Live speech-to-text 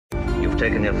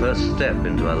taken your first step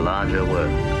into a larger world.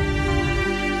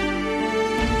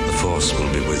 The Force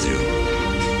will be with you,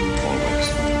 always.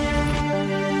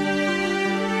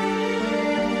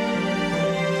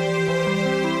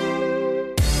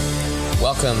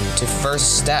 Welcome to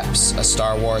First Steps, a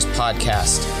Star Wars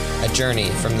podcast, a journey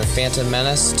from the Phantom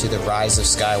Menace to the Rise of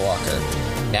Skywalker.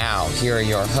 Now, here are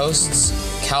your hosts,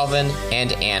 Calvin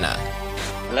and Anna.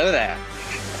 Hello there.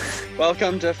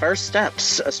 Welcome to First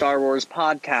Steps, a Star Wars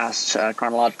podcast, a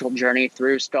chronological journey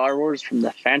through Star Wars from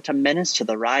the Phantom Menace to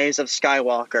the Rise of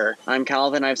Skywalker. I'm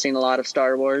Calvin. I've seen a lot of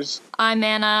Star Wars. I'm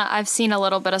Anna. I've seen a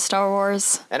little bit of Star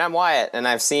Wars. And I'm Wyatt, and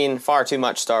I've seen far too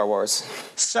much Star Wars.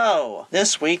 So,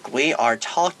 this week we are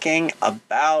talking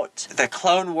about the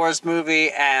Clone Wars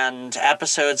movie and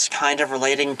episodes kind of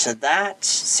relating to that.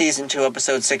 Season 2,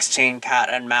 Episode 16, Cat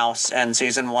and Mouse, and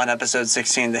Season 1, Episode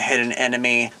 16, The Hidden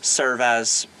Enemy, serve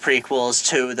as prequels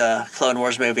to the Clone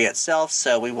Wars movie itself,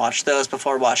 so we watched those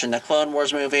before watching the Clone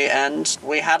Wars movie, and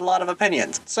we had a lot of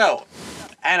opinions. So,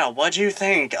 Anna, what do you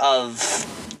think of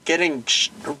getting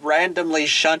randomly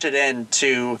shunted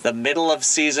into the middle of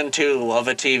Season 2 of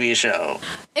a TV show?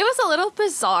 It was a little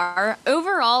bizarre.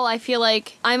 Overall, I feel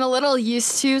like I'm a little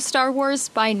used to Star Wars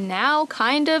by now,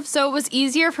 kind of, so it was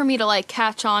easier for me to,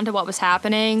 catch on to what was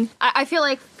happening. I feel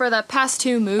like for the past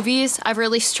two movies, I've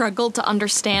really struggled to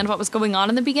understand what was going on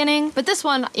in the beginning, but this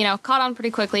one, caught on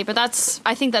pretty quickly, but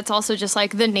I think that's also just,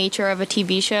 the nature of a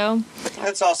TV show.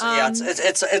 It's also,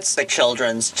 it's the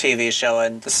children's TV show,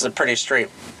 and this is a pretty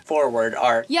straightforward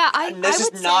art. Yeah, this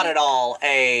is not at all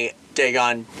a dig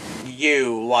on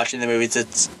you watching the movies.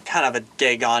 It's kind of a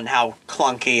dig on how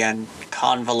clunky and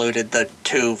convoluted the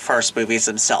two first movies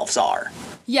themselves are.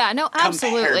 Yeah, no,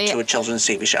 absolutely. Compared to a children's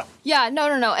TV show. Yeah,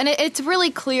 no. And it's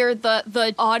really clear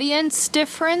the audience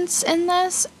difference in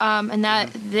this, and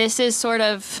that this is sort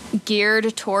of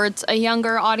geared towards a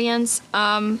younger audience.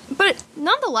 But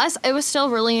nonetheless, it was still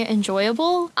really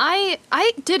enjoyable.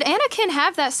 Did Anakin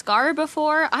have that scar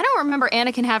before? I don't remember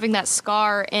Anakin having that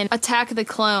scar in Attack of the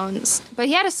Clones, but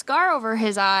he had a scar over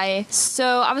his eye.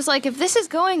 So I was like, if this is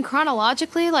going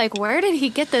chronologically, where did he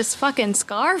get this fucking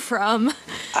scar from?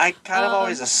 I kind of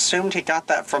always assumed he got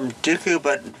that from Dooku,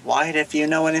 but Wyatt, if you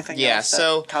know anything else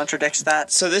that contradicts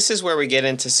that. So this is where we get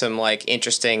into some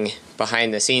interesting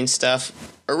behind the scenes stuff.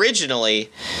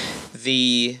 Originally,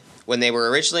 when they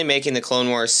were originally making the Clone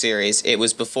Wars series, it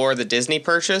was before the Disney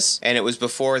purchase, and it was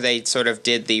before they sort of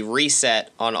did the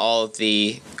reset on all of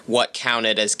what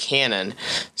counted as canon.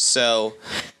 So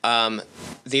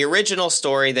the original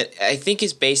story that I think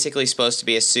is basically supposed to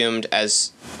be assumed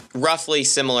as roughly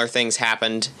similar things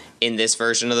happened in this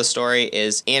version of the story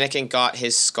is Anakin got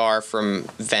his scar from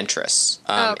Ventress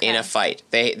in a fight.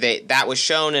 That was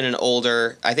shown in an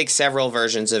older, I think several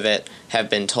versions of it have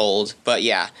been told. But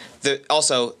yeah,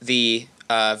 the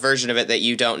version of it that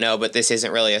you don't know, but this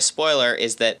isn't really a spoiler,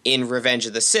 is that in Revenge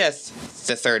of the Sith,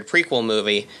 the third prequel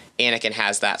movie, Anakin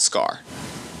has that scar.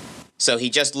 So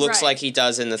he just looks like he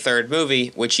does in the third movie,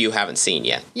 which you haven't seen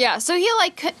yet. Yeah, so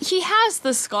he has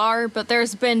the scar, but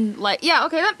there's been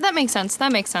that makes sense.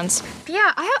 That makes sense.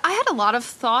 Yeah, I had a lot of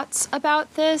thoughts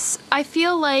about this. I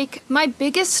feel like my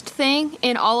biggest thing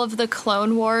in all of the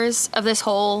Clone Wars of this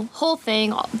whole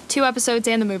thing, 2 episodes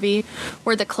and the movie,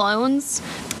 were the clones.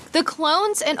 The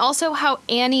clones, and also how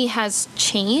Annie has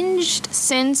changed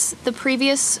since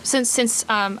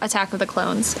Attack of the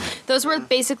Clones. Those were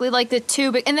basically the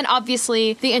two big, and then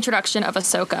obviously the introduction of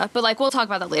Ahsoka. But we'll talk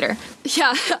about that later.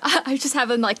 Yeah, I just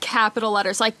have in capital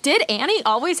letters. did Annie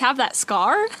always have that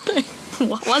scar?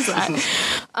 What was that?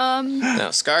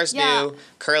 No, scar's new.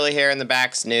 Curly hair in the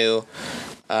back's new,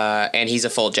 and he's a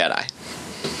full Jedi.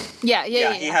 Yeah.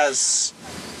 He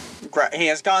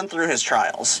has gone through his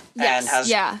trials and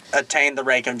has attained the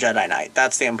rank of Jedi Knight.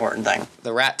 That's the important thing.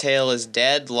 The rat tail is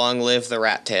dead. Long live the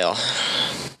rat tail.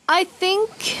 I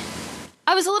think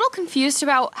I was a little confused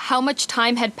about how much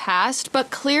time had passed,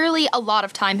 but clearly a lot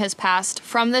of time has passed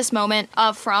from this moment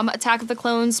from Attack of the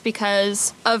Clones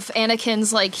because of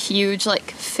Anakin's huge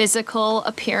physical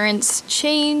appearance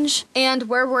change and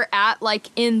where we're at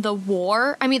in the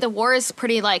war. I mean, the war is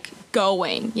pretty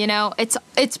going,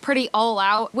 it's pretty all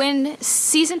out. When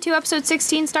Season 2, Episode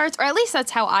 16 starts, or at least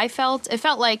that's how I felt, it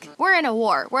felt like we're in a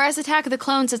war. Whereas Attack of the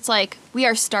Clones, it's we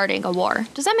are starting a war.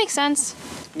 Does that make sense?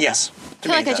 Yes. I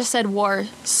feel like I just said war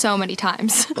so many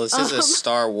times. Well, this is a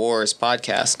Star Wars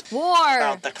podcast. War!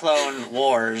 About the Clone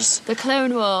Wars. The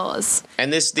Clone Wars.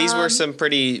 And these were some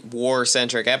pretty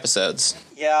war-centric episodes.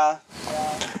 Yeah.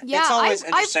 It's always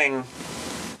interesting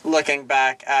looking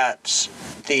back at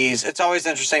these. It's always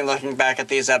interesting looking back at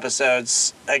these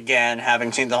episodes again,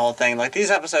 having seen the whole thing. Like,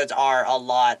 these episodes are a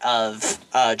lot of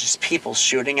just people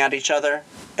shooting at each other,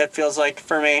 it feels like,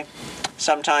 for me,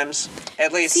 sometimes.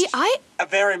 At least,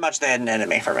 very much the hidden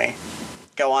enemy for me.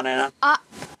 Go on, Anna.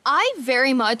 I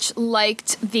very much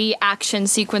liked the action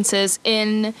sequences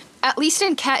at least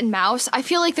in Cat and Mouse. I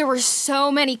feel like there were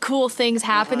so many cool things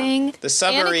happening. The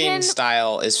submarine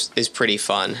style is pretty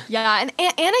fun. Yeah, and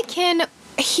Anakin,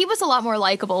 he was a lot more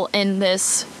likable in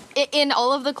this, in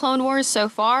all of the Clone Wars so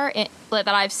far that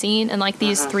I've seen, and like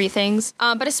these three things.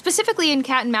 But specifically in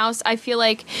Cat and Mouse, I feel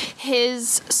like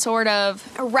his sort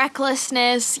of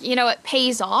recklessness, it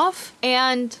pays off,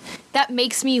 and that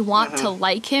makes me want to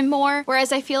like him more.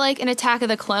 Whereas I feel like in Attack of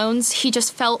the Clones, he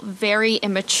just felt very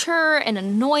immature and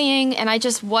annoying, and I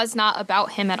just was not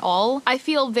about him at all. I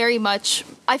feel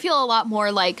a lot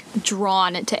more like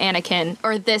drawn to Anakin,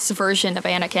 or this version of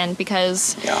Anakin,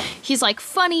 because he's like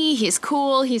funny, he's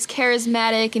cool, he's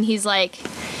charismatic, and he's like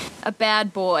a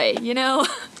bad boy,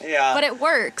 Yeah. But it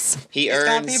works. He's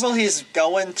got people he's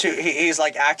he's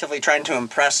like actively trying to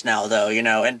impress now, though,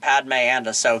 in Padme and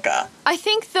Ahsoka. I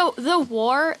think the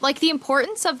war, like the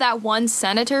importance of that one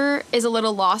senator is a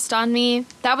little lost on me.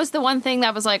 That was the one thing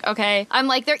that was like, okay, I'm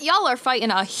like, y'all are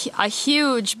fighting a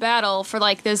huge battle for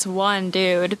like this one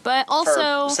dude, but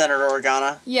also for Senator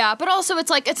Organa. Yeah, but also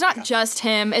it's like, it's not just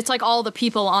him, it's like all the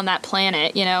people on that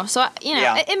planet, so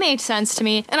it made sense to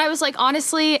me. And I was like,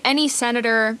 honestly, any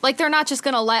senator, like, they're not just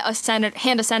gonna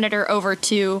hand a senator over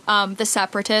to the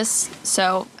Separatists.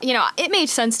 So, it made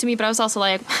sense to me, but I was also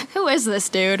like, who is this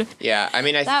dude? Yeah, I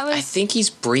mean, I think he's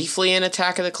briefly in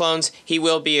Attack of the Clones. He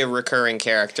will be a recurring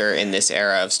character in this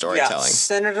era of storytelling. Yeah,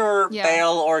 Senator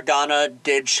Bail Organa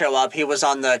did show up. He was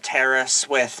on the terrace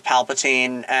with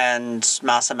Palpatine and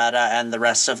Masameda and the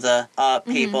rest of the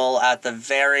people at the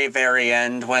very, very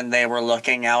end when they were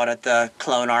looking out at the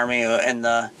clone army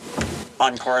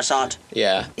on Coruscant.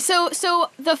 Yeah. So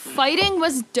the fighting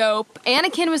was dope.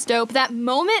 Anakin was dope. That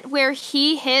moment where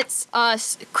he hits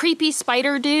creepy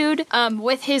spider dude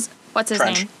with his, what's his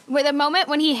Trench. name? With a moment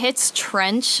when he hits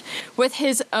Trench with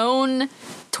his own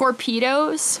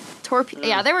torpedoes.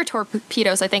 Yeah, they were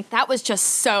torpedoes, I think. That was just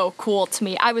so cool to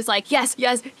me. I was like, yes,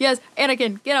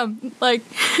 Anakin, get him. Like,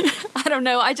 I don't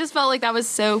know. I just felt like that was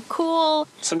so cool.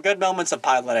 Some good moments of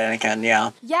pilot Anakin,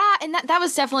 yeah. Yeah, and that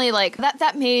was definitely like,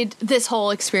 that made this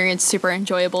whole experience super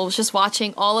enjoyable. It was just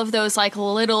watching all of those like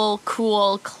little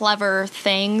cool, clever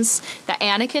things that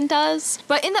Anakin does.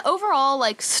 But in the overall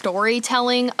like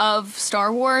storytelling of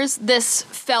Star Wars, this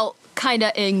felt kind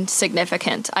of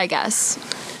insignificant, I guess.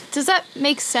 Does that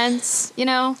make sense,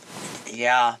 Yeah.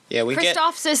 Yeah,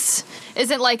 Christophsis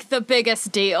isn't like the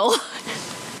biggest deal.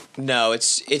 No,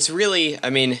 it's really,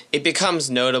 I mean, it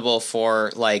becomes notable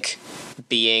for like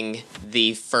being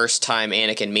the first time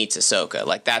Anakin meets Ahsoka.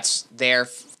 Like, that's their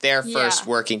first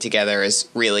working together is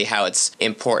really how it's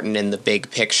important in the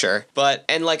big picture.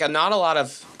 And like, not a lot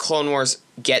of Clone Wars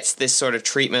gets this sort of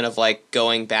treatment of like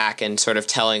going back and sort of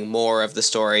telling more of the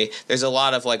story. There's a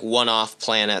lot of like one-off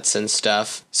planets and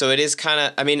stuff. So it is kind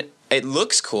of, I mean, it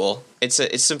looks cool. It's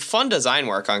some fun design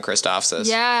work on Christophsis.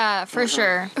 Yeah, for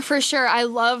sure. For sure. I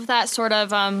love that sort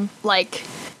of like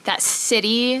that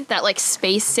city, that like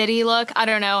space city look. I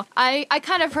don't know. I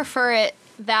kind of prefer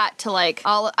that to like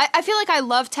I feel like I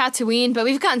love Tatooine, but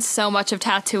we've gotten so much of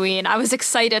Tatooine. I was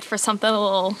excited for something a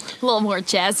little more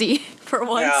jazzy for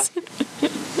once. Yeah.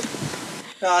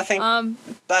 No, I think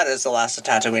that is the last of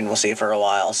Tatooine we'll see for a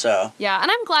while, so. Yeah,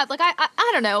 and I'm glad, like, I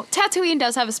don't know, Tatooine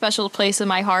does have a special place in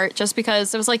my heart, just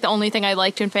because it was, like, the only thing I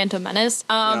liked in Phantom Menace.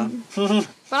 But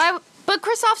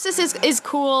Christophsis is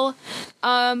cool,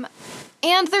 and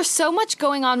there's so much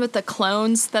going on with the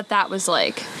clones that was,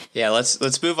 like... Yeah,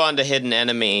 let's move on to Hidden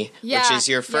Enemy, which is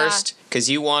your first... Because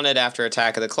you wanted, after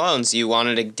Attack of the Clones, you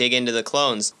wanted to dig into the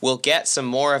clones. We'll get some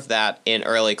more of that in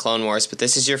early Clone Wars, but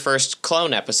this is your first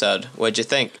clone episode. What'd you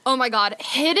think? Oh my god,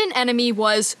 Hidden Enemy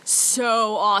was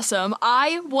so awesome.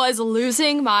 I was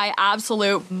losing my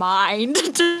absolute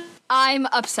mind. I'm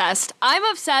obsessed.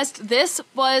 This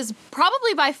was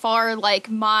probably by far, like,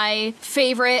 my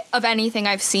favorite of anything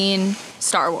I've seen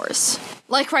Star Wars.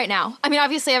 Like, right now. I mean,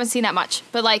 obviously I haven't seen that much,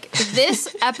 but, like,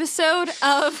 this episode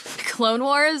of Clone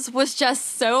Wars was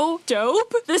just so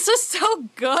dope. This was so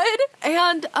good.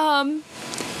 And,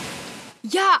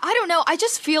 yeah, I don't know. I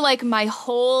just feel like my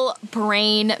whole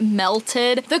brain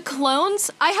melted. The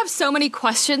clones, I have so many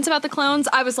questions about the clones.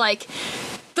 I was like,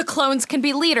 the clones can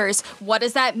be leaders. What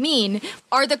does that mean?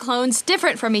 Are the clones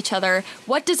different from each other?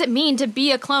 What does it mean to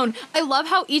be a clone? I love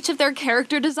how each of their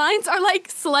character designs are like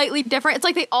slightly different. It's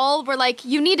like they all were like,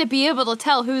 you need to be able to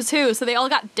tell who's who, so they all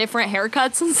got different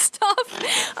haircuts and stuff.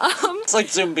 It's like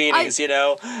Zoombinis, you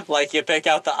know? Like, you pick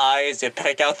out the eyes, you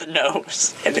pick out the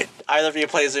nose. And either of you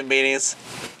play Zoombinis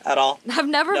at all? I've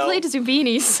never played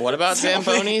Zumbinis. What about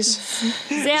Zambonis?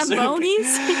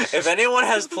 Zambonis? If anyone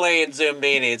has played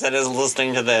Zoombinis and is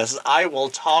listening to this, I will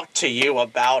talk to you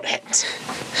about it.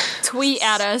 Tweet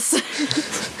at us.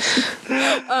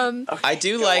 I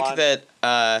do go like on. that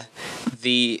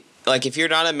if you're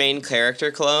not a main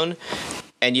character clone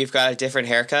and you've got a different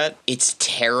haircut, it's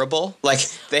terrible. Like,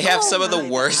 they have some of the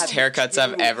worst haircuts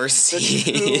I've ever The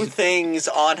seen. two things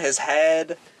on his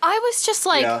head. I was just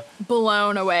like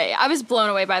blown away. I was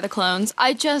blown away by the clones.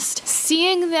 I just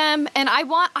seeing them, and I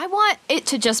want it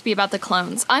to just be about the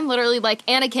clones. I'm literally like,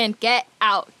 Anakin, get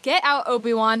out,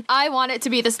 Obi-Wan. I want it to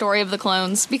be the story of the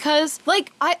clones because,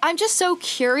 like, I'm just so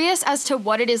curious as to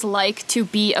what it is like to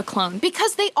be a clone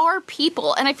because they are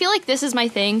people, and I feel like this is my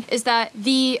thing is that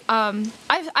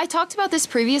I talked about this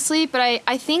previously, but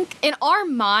I think in our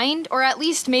mind, or at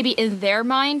least maybe in their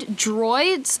mind,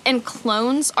 droids and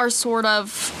clones are sort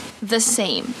of the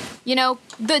same. You know,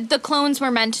 the clones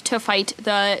were meant to fight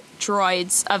the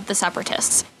droids of the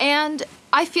Separatists. And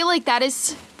I feel like that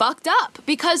is fucked up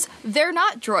because they're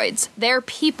not droids. They're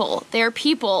people.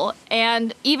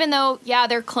 And even though,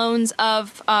 they're clones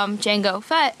of Jango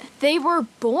Fett, they were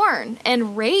born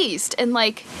and raised and,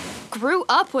 like, grew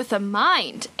up with a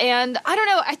mind. And I don't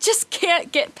know, I just can't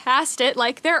get past it.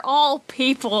 Like, they're all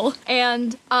people.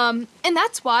 And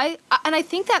that's why, and I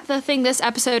think that the thing this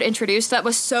episode introduced that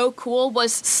was so cool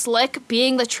was Slick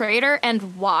being the traitor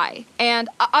and why. And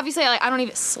obviously, like, I don't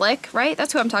even, Slick, right?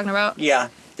 That's who I'm talking about. Yeah,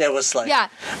 that was Slick. Yeah.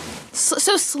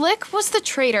 So Slick was the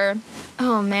traitor.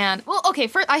 Oh, man. Well, okay,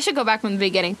 I should go back from the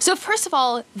beginning. So first of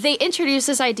all, they introduced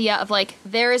this idea of, like,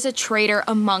 there is a traitor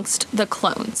amongst the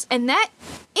clones. And that,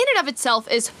 in and of itself,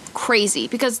 is crazy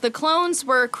because the clones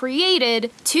were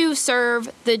created to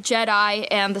serve the Jedi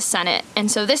and the Senate.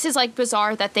 And so this is, like,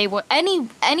 bizarre that they would,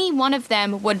 any one of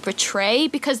them would betray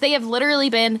because they have literally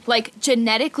been, like,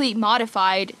 genetically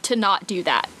modified to not do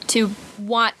that, to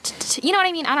want to, you know what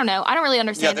I mean? I don't know. I don't really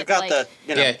understand. Yeah, they've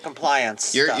got like, compliance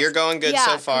stuff. You're going good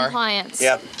so far. Compliance.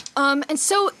 Yep. And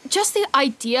so just the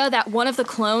idea that one of the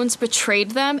clones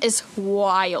betrayed them is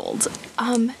wild.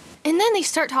 And then they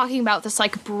start talking about this,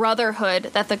 like, brotherhood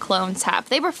that the clones have.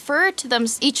 They refer to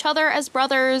each other as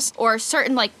brothers, or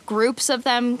certain, like, groups of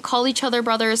them call each other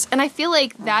brothers. And I feel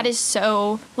like that is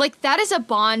so, like, that is a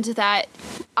bond that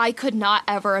I could not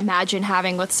ever imagine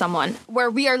having with someone,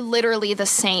 where we are literally the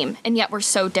same, and yet we're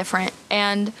so different.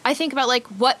 And I think about, like,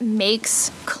 what makes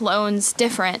clones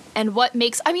different, and what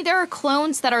makes, I mean, there are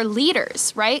clones that are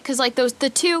leaders, right? Because, like,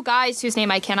 the two guys whose name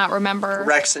I cannot remember.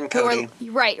 Rex and Cody.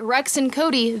 Rex and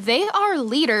Cody, they are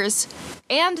leaders,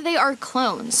 and they are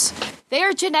clones. They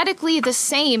are genetically the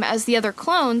same as the other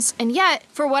clones, and yet,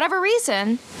 for whatever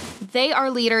reason, they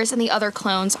are leaders and the other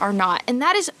clones are not. And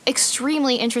that is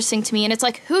extremely interesting to me. And it's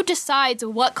like, who decides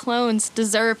what clones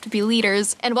deserve to be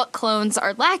leaders and what clones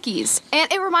are lackeys? And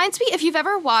it reminds me, if you've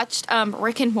ever watched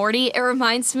Rick and Morty, it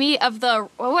reminds me of the,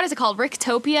 what is it called?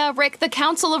 Ricktopia? The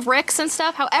Council of Ricks and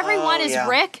stuff. How everyone is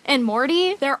Rick and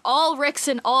Morty. They're all Ricks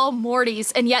and all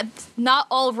Mortys. And yet not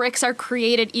all Ricks are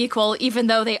created equal, even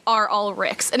though they are all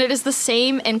Ricks. And it is the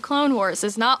same in Clone Wars,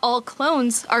 is not all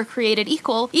clones are created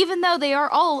equal, even though they are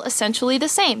all essentially the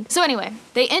same. So anyway,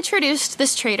 they introduced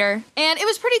this traitor, and it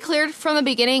was pretty clear from the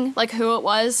beginning, like, who it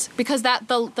was, because that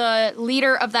the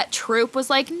leader of that troop was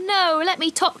like, no, let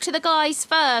me talk to the guys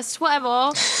first,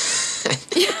 whatever.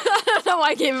 I don't know why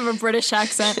I gave him a British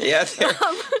accent. Yeah,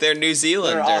 they're New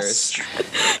Zealanders.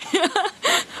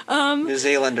 New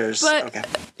Zealanders. But, okay.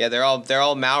 Yeah, they're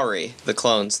all Maori, the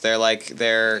clones.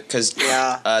 Because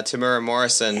Tamura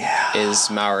Morrison is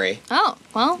Maori. Oh,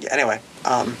 well.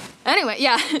 Anyway,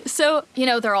 yeah, so, you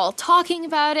know, they're all talking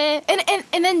about it,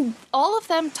 and then all of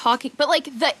them talking, but, like,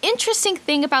 the interesting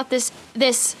thing about this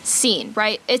scene,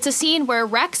 right, it's a scene where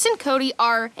Rex and Cody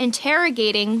are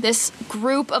interrogating this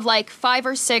group of, like, 5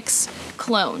 or 6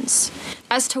 clones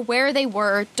as to where they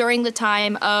were during the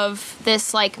time of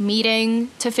this, like,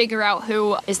 meeting to figure out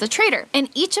who is the traitor. And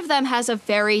each of them has a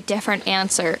very different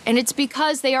answer, and it's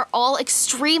because they are all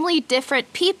extremely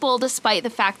different people despite the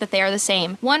fact that they are the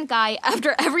same. One guy,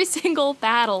 after every single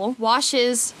battle,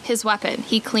 washes his weapon.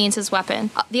 He cleans his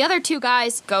weapon. The other two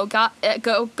guys go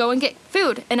and get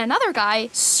food, and another guy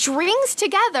strings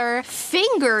together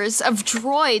fingers of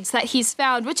droids that he's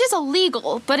found, which is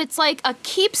illegal, but it's like a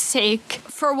keepsake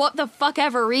for what the fuck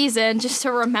ever reason, just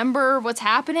to remember what's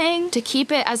happening, to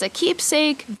keep it as a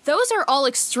keepsake. Those are all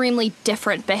extremely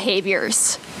different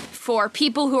behaviors for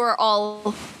people who are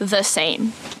all the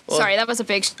same. Well, sorry, that was a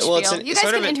big spiel. You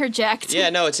guys can interject.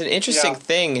 Yeah, no, it's an interesting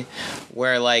thing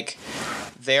where, like,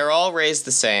 they're all raised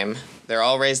the same. They're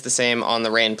all raised the same on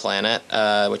the Rain planet,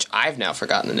 which I've now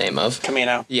forgotten the name of.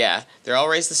 Kamino. Yeah, they're all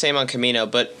raised the same on Kamino,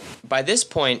 but by this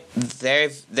point,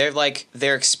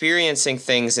 they're experiencing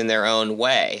things in their own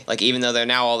way. Like, even though they're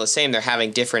now all the same, they're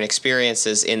having different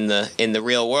experiences in the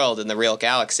real world, in the real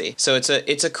galaxy. So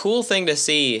it's a cool thing to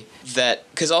see that,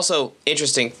 because also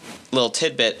interesting little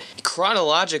tidbit,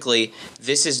 chronologically,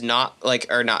 this is not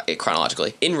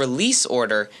chronologically, in release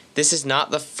order, this is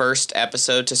not the first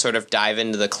episode to sort of dive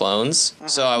into the clones.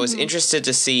 So I was interested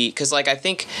to see, because, like, I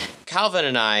think Calvin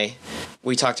and I,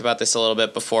 we talked about this a little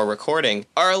bit before recording,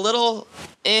 are a little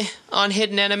on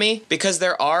Hidden Enemy, because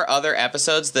there are other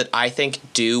episodes that I think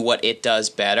do what it does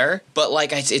better. But,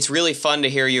 like, it's really fun to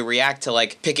hear you react to,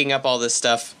 like, picking up all this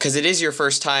stuff, because it is your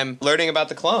first time learning about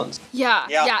the clones. Yeah,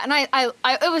 and I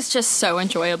it was just so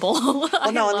enjoyable.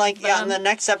 Well, no, and, like, in the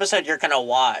next episode you're gonna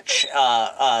watch,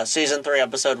 season 3,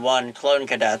 episode 1, Clone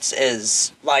Cadets,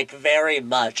 is, like, very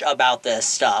much about this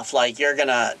stuff. Like, you're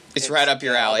gonna... It's right up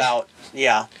your alley.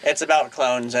 It's about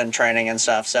clones and training and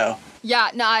stuff, so...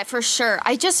 Yeah, no, for sure.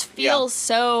 I just feel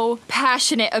so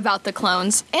passionate about the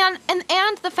clones and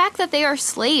the fact that they are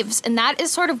slaves, and that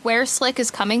is sort of where Slick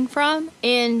is coming from.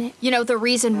 In the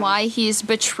reason why he's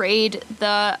betrayed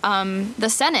the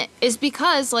Senate is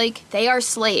because, like, they are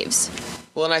slaves.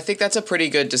 Well, and I think that's a pretty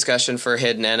good discussion for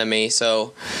Hidden Enemy.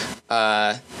 So,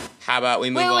 how about we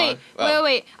move on?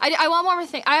 Wait. I want one more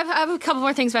thing. I have a couple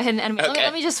more things about Hidden Enemy. Okay.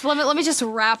 Let me just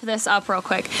wrap this up real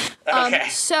quick. Okay.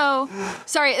 So,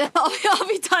 sorry, I'll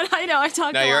be done. I know I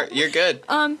talked. No, you're good.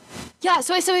 Yeah,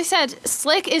 so we said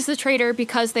Slick is the traitor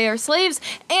because they are slaves,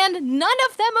 and none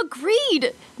of them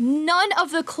agreed. None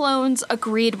of the clones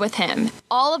agreed with him.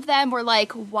 All of them were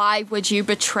like, why would you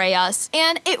betray us?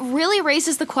 And it really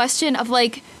raises the question of,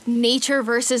 like, nature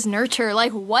versus nurture.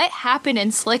 Like, what happened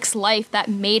in Slick's life that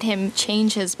made him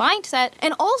change his mindset?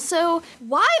 And also,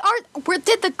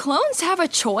 did the clones have a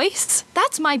choice?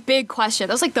 That's my big question.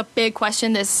 That was, like, the big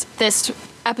question this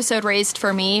episode raised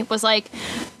for me, was like,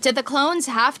 did the clones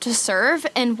have to serve,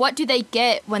 and what do they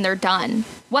get when they're done?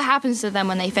 What happens to them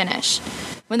when they finish,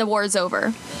 when the war is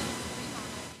over?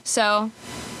 So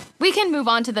we can move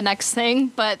on to the next thing,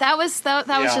 but that was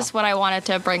just what I wanted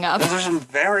to bring up. Those are some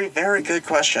very, very good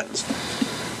questions.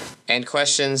 And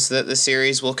questions that the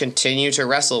series will continue to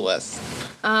wrestle with.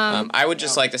 I would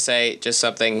just like to say just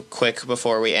something quick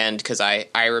before we end, because I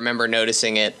remember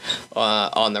noticing it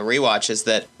on the rewatch, is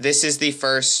that this is the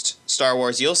first Star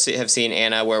Wars you'll have seen,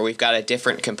 Anna, where we've got a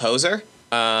different composer.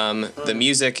 The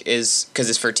music is,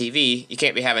 because it's for TV, you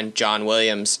can't be having John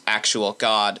Williams, actual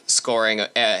god, scoring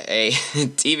a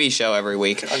TV show every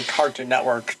week. On Cartoon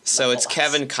Network. So it's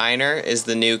Kevin Kiner is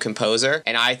the new composer,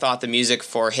 and I thought the music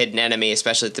for Hidden Enemy,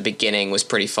 especially at the beginning, was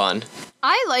pretty fun.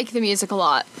 I like the music a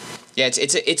lot. Yeah,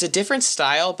 it's a different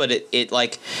style, but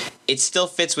it still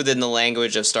fits within the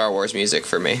language of Star Wars music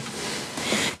for me.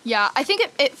 Yeah, I think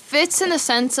it fits in the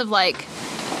sense of, like,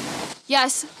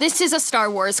 yes, this is a Star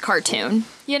Wars cartoon,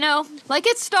 Like,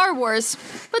 it's Star Wars,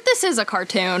 but this is a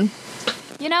cartoon,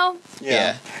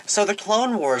 Yeah. So the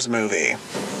Clone Wars movie.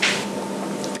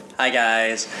 Hi,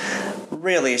 guys.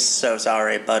 Really so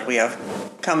sorry, but we have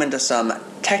come into some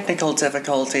technical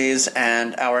difficulties,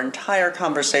 and our entire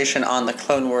conversation on the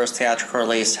Clone Wars theatrical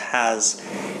release has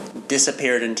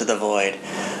disappeared into the void.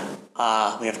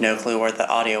 We have no clue where the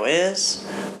audio is,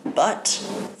 but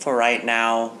for right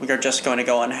now, we are just going to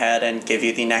go on ahead and give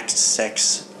you the next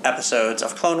 6 episodes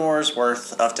of Clone Wars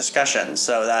worth of discussion.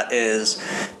 So that is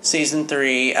Season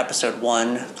 3, Episode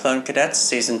 1, Clone Cadets,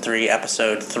 Season 3,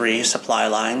 Episode 3, Supply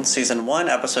Line, Season 1,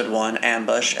 Episode 1,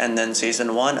 Ambush, and then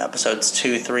Season 1, Episodes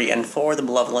 2, 3, and 4, The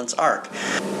Malevolence Arc.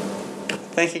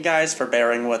 Thank you guys for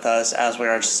bearing with us as we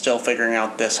are still figuring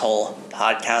out this whole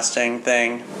podcasting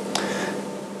thing.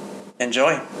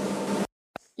 Enjoy.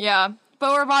 Yeah,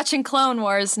 but we're watching Clone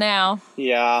Wars now.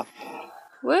 Yeah.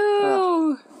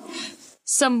 Woo!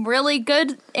 Some really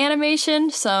good animation,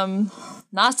 some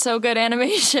not so good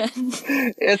animation.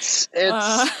 It's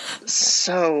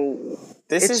so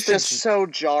This it's is just so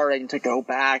jarring to go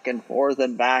back and forth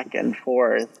and back and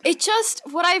forth.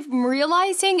 What I'm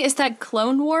realizing is that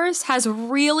Clone Wars has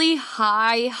really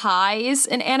high highs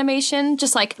in animation,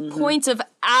 just like points of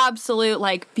absolute,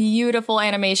 like, beautiful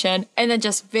animation, and then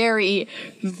just very,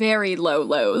 very low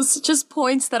lows. Just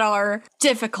points that are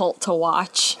difficult to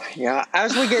watch. Yeah,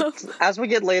 as we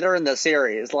get later in the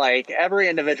series, like, every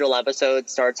individual episode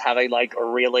starts having, like,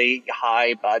 really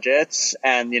high budgets,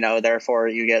 and, therefore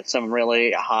you get some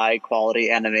really high quality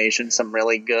animation, some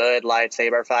really good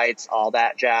lightsaber fights, all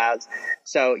that jazz.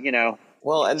 So,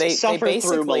 well, and they suffer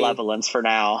basically through malevolence for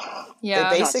now. Yeah. They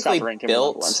Not basically suffering through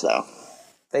built malevolence, though.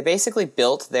 They basically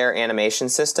built their animation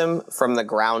system from the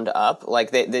ground up.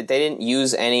 Like, they didn't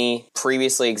use any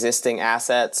previously existing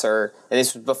assets, and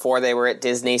this was before they were at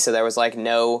Disney, so there was, like,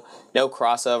 no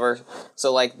crossover.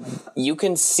 So, like, you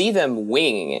can see them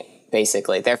winging it,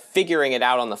 basically. They're figuring it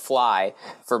out on the fly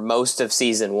for most of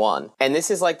Season 1. And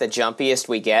this is, like, the jumpiest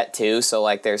we get, too. So,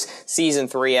 like, there's Season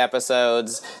 3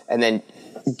 episodes, and then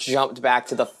jumped back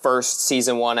to the first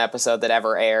Season 1 episode that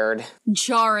ever aired.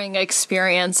 Jarring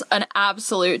experience. An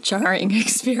absolute jarring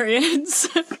experience.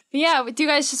 Yeah, do you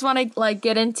guys just want to, like,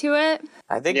 get into it?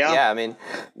 I think, yeah, I mean,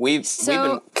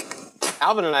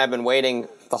 Alvin and I have been waiting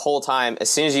the whole time. As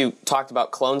soon as you talked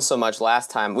about clones so much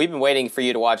last time, we've been waiting for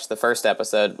you to watch the first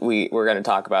episode we're going to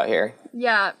talk about here.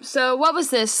 Yeah, so what was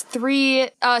this? So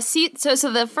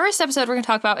the first episode we're going to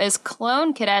talk about is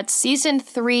Clone Cadets, Season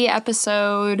 3,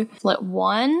 Episode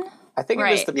 1? I think it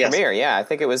was the premiere, yeah. I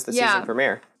think it was the season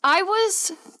premiere. I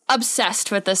was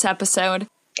obsessed with this episode.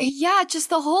 Yeah, just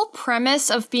the whole premise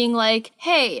of being like,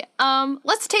 hey,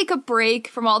 let's take a break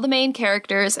from all the main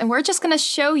characters and we're just gonna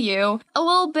show you a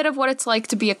little bit of what it's like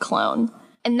to be a clone.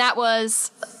 And that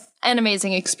was an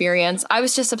amazing experience. I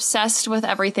was just obsessed with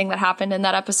everything that happened in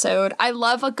that episode. I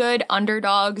love a good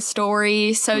underdog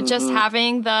story, so just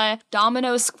having the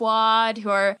Domino Squad,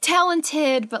 who are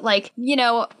talented, but, like,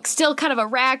 still kind of a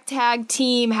ragtag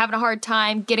team, having a hard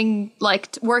time getting,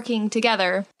 like, working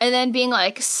together, and then being,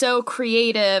 like, so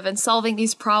creative and solving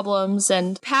these problems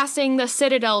and passing the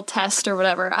Citadel test or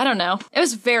whatever. I don't know. It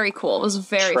was very cool. It was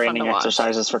very fun to watch. Training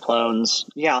exercises for clones.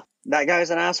 Yeah, that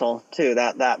guy's an asshole, too,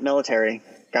 that military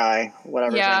guy,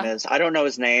 whatever his name is. I don't know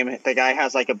his name. The guy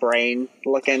has, like, a brain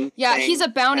looking Yeah, thing. he's a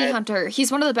bounty hunter. He's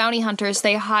one of the bounty hunters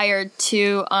they hired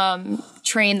to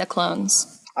train the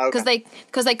clones. Okay.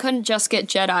 Because they couldn't just get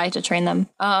Jedi to train them.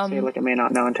 So you look at me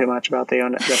not knowing too much about the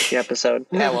episode.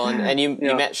 Yeah, well, and you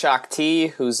met Shaak Ti,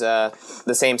 who's the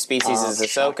same species as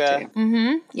Ahsoka.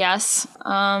 Mm-hmm. Yes.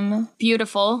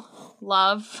 Beautiful.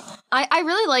 Love. I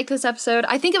really like this episode.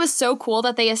 I think it was so cool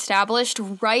that they established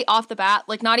right off the bat,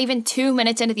 like, not even 2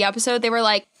 minutes into the episode, they were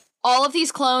like, all of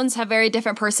these clones have very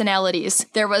different personalities.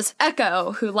 There was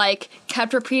Echo, who, like,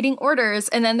 kept repeating orders,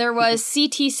 and then there was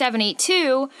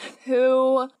CT-782,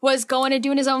 who was going and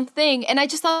doing his own thing, and I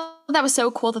just thought that was so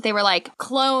cool that they were like,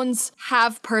 clones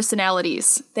have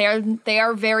personalities. They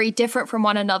are very different from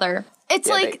one another. It's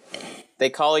They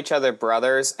call each other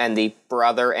brothers, and the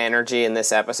brother energy in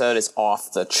this episode is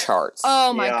off the charts.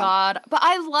 Oh my god. But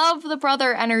I love the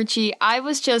brother energy. I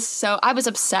was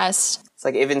obsessed. It's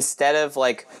like, if instead of,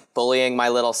 like, bullying my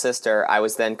little sister, I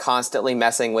was then constantly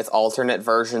messing with alternate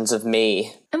versions of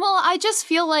me. And well, I just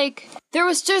feel like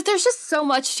there's just so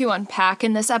much to unpack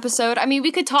in this episode. I mean,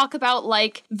 we could talk about,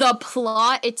 like, the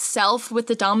plot itself with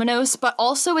the Dominoes, but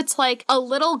also it's like a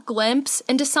little glimpse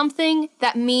into something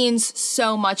that means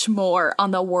so much more on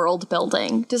the world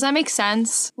building. Does that make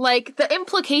sense? Like, the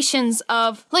implications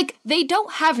of, like, they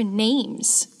don't have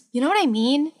names. You know what I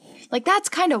mean? Like, that's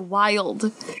kind of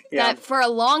wild. Yeah. That for a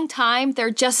long time, they're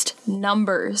just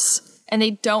numbers, and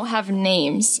they don't have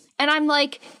names. And I'm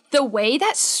like, the way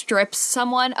that strips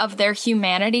someone of their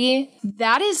humanity,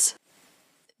 that is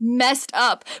messed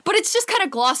up. But it's just kind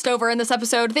of glossed over in this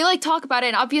episode. They, like, talk about it,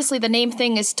 and obviously the name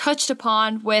thing is touched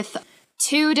upon with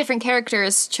 2 different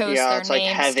characters chose their names, like,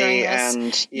 Heavy during this.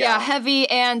 and... Yeah, Heavy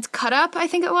and Cut Up, I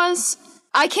think it was.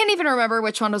 I can't even remember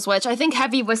which one was which. I think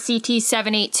Heavy was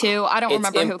CT-782. I don't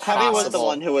remember who Heavy was the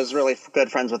one who was really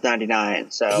good friends with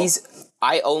 99, so...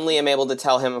 I only am able to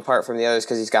tell him apart from the others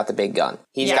because he's got the big gun.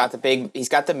 He's got the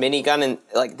minigun, and,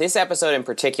 like, this episode in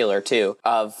particular, too,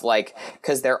 of, like,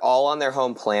 because they're all on their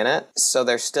home planet, so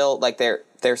they're still, like,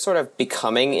 they're sort of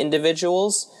becoming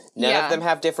individuals. None of them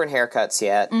have different haircuts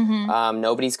yet. Mm-hmm.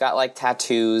 Nobody's got, like,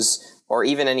 tattoos or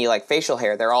even any, like, facial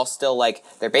hair. They're all still, like,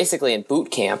 they're basically in boot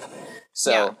camp.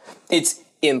 So it's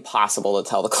impossible to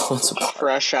tell the clones apart.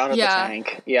 Fresh out of the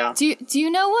tank. Yeah. Do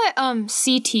you know what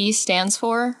CT stands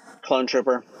for? Clone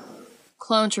Trooper.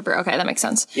 Clone trooper. Okay, that makes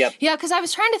sense. Yep. Yeah, because I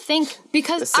was trying to think,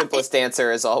 because The simplest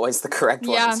answer is always the correct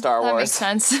one in Star that Wars. makes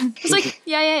sense. It's like,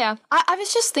 yeah. I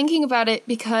was just thinking about it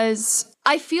because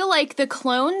I feel like the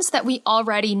clones that we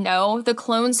already know, the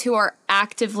clones who are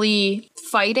actively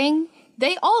fighting,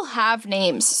 they all have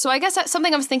names. So I guess that's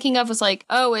something I was thinking of was like,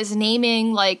 oh, is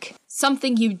naming like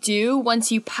something you do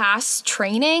once you pass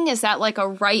training? Is that like a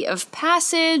rite of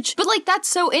passage? But like, that's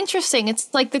so interesting.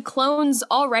 It's like the clones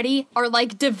already are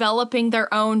like developing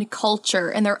their own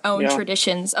culture and their own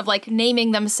traditions of like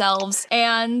naming themselves.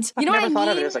 And you know what I mean? I've never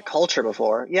thought of it as a culture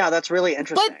before. Yeah, that's really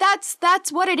interesting. But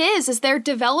that's what it is they're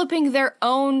developing their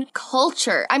own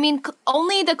culture. I mean,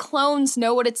 only the clones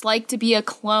know what it's like to be a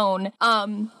clone.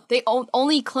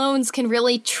 Only clones can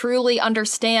really truly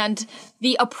understand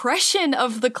the oppression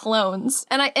of the clones,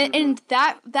 and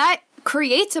that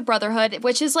creates a brotherhood,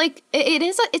 which is like it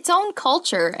is its own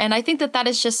culture, and I think that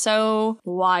is just so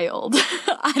wild.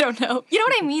 I don't know, you know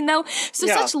what I mean though. So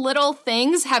such little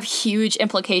things have huge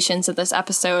implications in this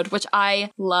episode, which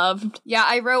I loved. Yeah,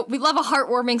 I wrote, we love a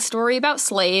heartwarming story about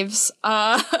slaves.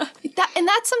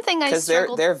 That's something I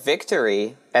struggled. Because their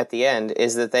victory at the end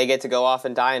is that they get to go off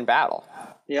and die in battle.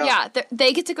 Yeah,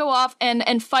 they get to go off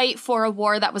and fight for a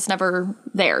war that was never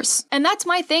theirs. And that's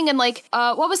my thing. And like,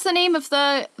 what was the name of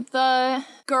the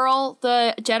girl,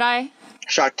 the Jedi?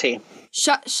 Shakti.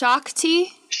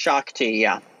 Shakti? Shakti,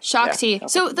 yeah. Shakti. Yeah,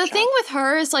 so the thing with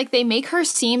her is like they make her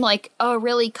seem like a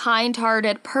really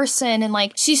kind-hearted person, and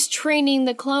like she's training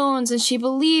the clones and she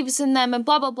believes in them and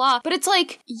blah blah blah. But it's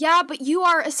like, yeah, but you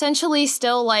are essentially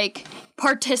still like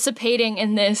participating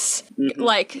in this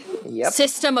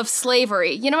system of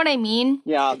slavery. You know what I mean?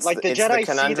 Yeah, It's like the the Jedi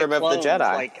conundrum see the of the clones,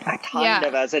 Jedi. like kind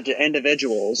of as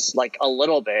individuals, like a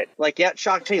little bit. Like, yet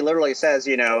Shakti literally says,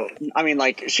 you know, I mean,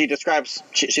 like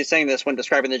she's saying this when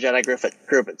describing the Jedi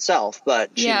group itself,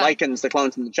 but she likens the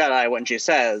clones and the Jedi when she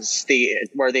says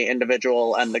where the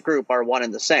individual and the group are one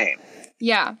and the same.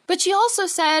 Yeah. But she also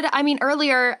said, I mean,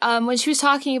 earlier, when she was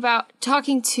talking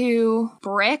to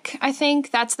Brick, I think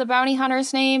that's the bounty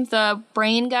hunter's name, the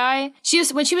brain guy.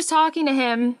 When she was talking to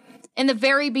him in the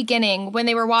very beginning, when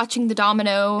they were watching the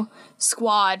Domino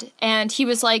Squad, and he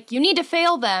was like, you need to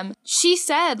fail them. She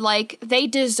said, like, they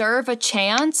deserve a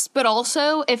chance, but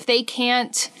also if they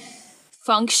can't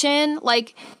function,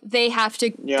 like they have to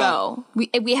go.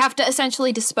 We have to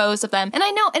essentially dispose of them. And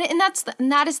I know,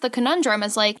 and that is the conundrum,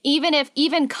 is like,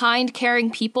 even kind,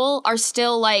 caring people are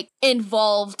still like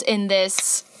involved in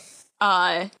this,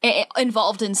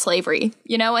 involved in slavery,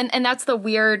 you know, and that's the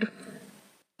weird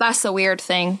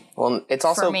thing. Well, it's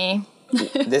also for me.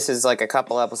 This is like a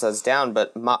couple episodes down,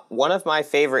 but one of my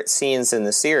favorite scenes in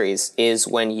the series is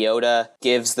when Yoda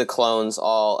gives the clones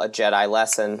all a Jedi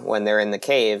lesson when they're in the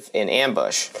cave in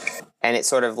ambush. And it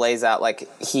sort of lays out like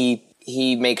he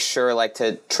makes sure like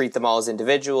to treat them all as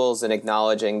individuals and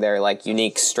acknowledging their like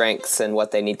unique strengths and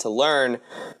what they need to learn.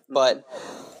 But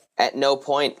at no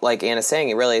point, like Anna's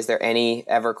saying, really is there any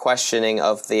ever questioning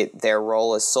of their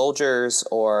role as soldiers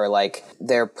or like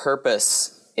their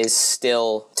purpose is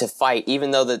still to fight,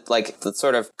 even though the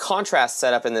sort of contrast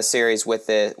set up in the series with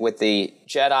the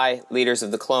Jedi leaders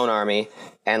of the clone army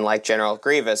and like General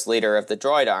Grievous, leader of the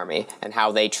droid army, and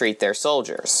how they treat their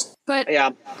soldiers. But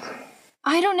yeah,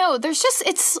 I don't know. There's just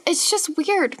it's just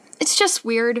weird. It's just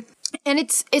weird. And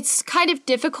it's kind of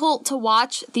difficult to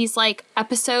watch these like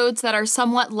episodes that are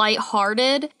somewhat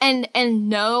lighthearted and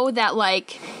know that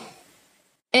like.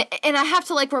 And I have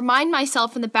to like remind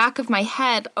myself in the back of my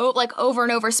head, like over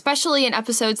and over, especially in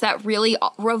episodes that really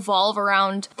revolve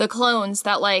around the clones,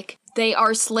 that like they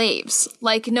are slaves.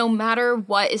 Like no matter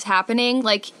what is happening,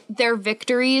 like their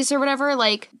victories or whatever,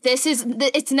 like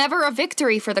it's never a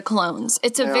victory for the clones.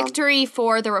 It's a victory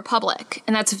for the Republic,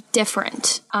 and that's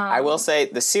different. I will say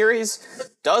the series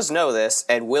does know this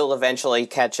and will eventually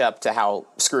catch up to how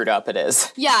screwed up it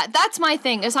is. Yeah, that's my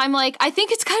thing, is I'm like, I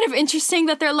think it's kind of interesting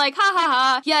that they're like, ha ha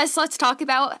ha, yes, let's talk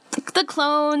about the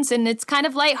clones, and it's kind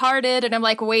of lighthearted, and I'm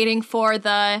like waiting for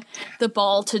the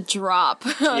ball to drop.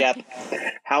 Yep.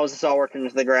 How is this all working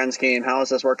into the grand scheme? How is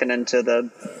this working into the,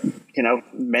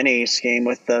 mini scheme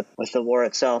with the war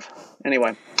itself?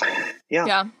 Anyway.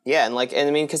 Yeah. Yeah, and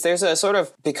I mean, because there's a sort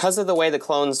of, because of the way the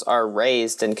clones are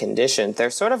raised and conditioned,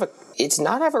 there's sort of it's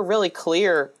not ever really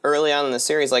clear early on in the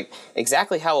series, like,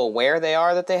 exactly how aware they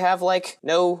are that they have, like,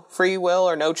 no free will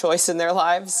or no choice in their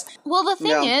lives. Well, the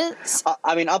thing is...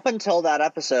 I mean, up until that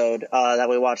episode that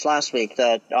we watched last week,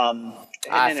 that...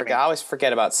 I always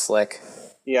forget about Slick.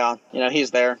 Yeah,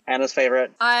 he's there. Anna's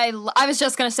favorite. I was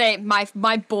just gonna say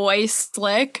my boy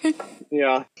Slick.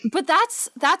 Yeah. But that's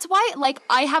why, like,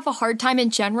 I have a hard time in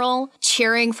general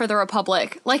cheering for the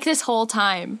Republic, like, this whole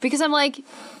time. Because I'm like,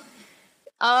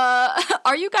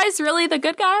 are you guys really the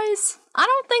good guys? I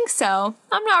don't think so.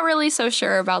 I'm not really so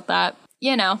sure about that.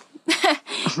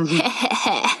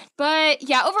 But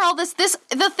yeah, overall,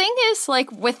 the thing is,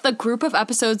 like, with the group of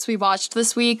episodes we watched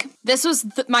this week, this was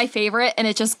my favorite, and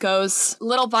it just goes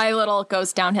little by little,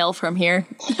 goes downhill from here.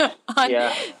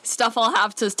 Stuff I'll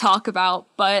have to talk about,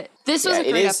 but this was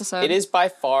a great episode. It is by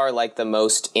far, like, the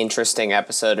most interesting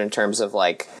episode in terms of,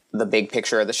 like, the big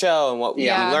picture of the show and what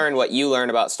you learn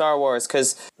about Star Wars,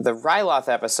 because the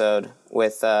Ryloth episode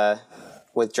with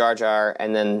Jar Jar,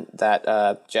 and then that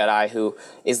Jedi who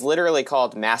is literally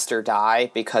called Master Die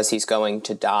because he's going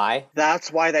to die.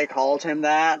 That's why they called him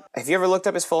that? Have you ever looked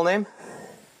up his full name?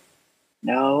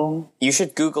 No. You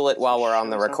should Google it while we're on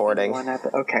the recording.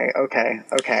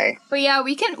 Okay. But yeah,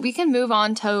 we can move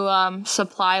on to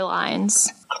supply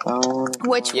lines.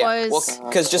 Which was... Well,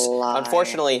 because just,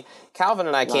 unfortunately, Calvin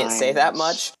and I can't say that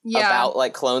much about,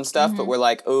 like, clone stuff, but we're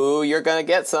like, ooh, you're gonna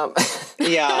get some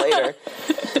later.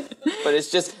 But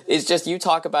it's just you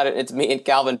talk about it, it's me and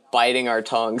Calvin biting our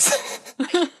tongues.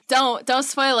 Don't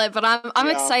spoil it, but I'm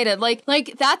excited. Like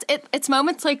that's it. It's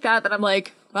moments like that I'm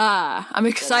like, I'm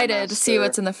excited to see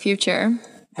what's in the future.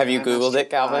 Have you Googled it,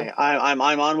 Calvin? I'm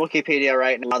on Wikipedia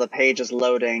right now. The page is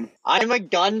loading. I'm a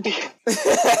Gundy.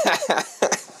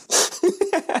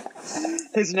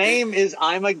 His name is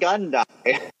I'm a Gundai.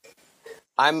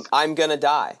 I'm gonna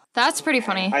die. That's pretty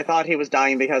funny. I thought he was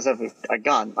dying because of a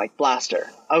gun, like blaster.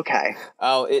 Okay.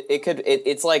 Oh,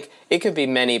 it's like, it could be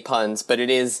many puns, but it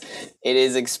is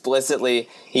explicitly,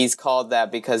 he's called that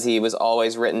because he was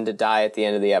always written to die at the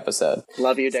end of the episode.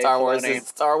 Love you, Dave Filoni.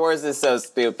 Star Wars is so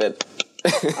stupid.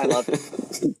 I love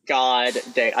God.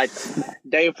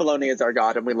 Dave Filoni is our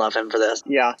god, and we love him for this.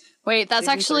 Yeah. Wait, that's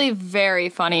actually very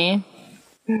funny.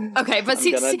 Okay, but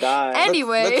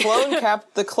anyway,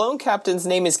 the clone captain's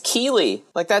name is Keeley.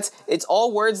 Like, it's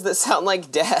all words that sound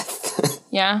like death.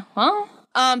 Yeah. Well,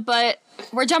 but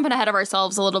we're jumping ahead of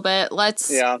ourselves a little bit.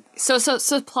 So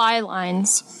supply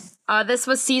lines. This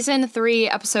was season 3,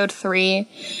 episode 3.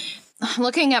 I'm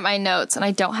looking at my notes and I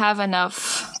don't have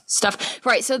enough stuff.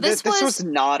 Right, so this was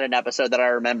not an episode that I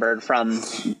remembered from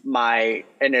my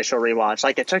initial rewatch.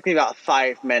 Like, it took me about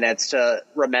 5 minutes to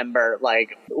remember,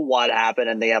 like, what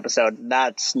happened in the episode.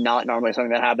 That's not normally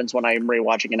something that happens when I'm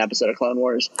rewatching an episode of Clone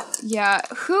Wars. Yeah,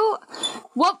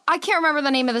 I can't remember the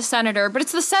name of the senator, but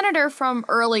it's the senator from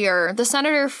earlier. The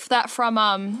senator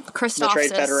from Christophsis. The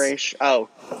Trade Federation. Oh.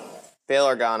 Bail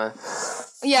Organa.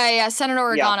 Yeah, Senator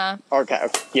Organa. Yeah. Okay.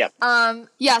 Yep.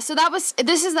 So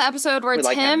this is the episode where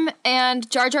Tim and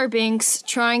Jar Jar Binks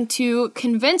trying to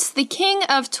convince the king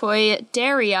of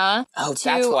Toydaria. Oh,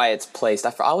 that's why it's placed.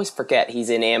 I always forget he's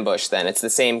in ambush then. It's the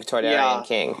same Toydarian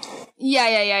king.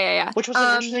 Yeah. Which was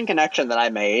an interesting connection that I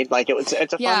made. Like, it's a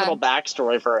fun little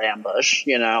backstory for ambush,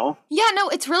 Yeah, no,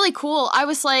 it's really cool. I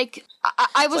was like,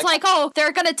 oh,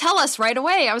 they're gonna tell us right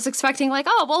away. I was expecting, like,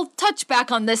 oh, we'll touch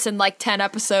back on this in like 10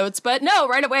 episodes, but no,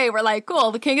 right away we're like,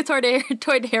 cool, the king of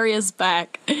Toydaria's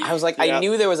back. I was like, I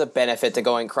knew there was a benefit to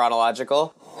going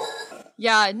chronological.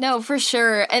 Yeah, no, for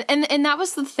sure. And that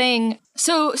was the thing.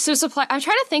 So supply, I'm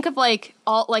trying to think of like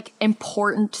all like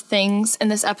important things in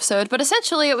this episode, but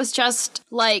essentially it was just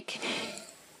like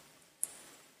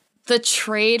the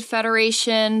Trade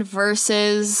Federation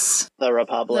versus the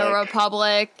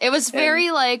Republic. It was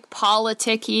very like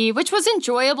politicky, which was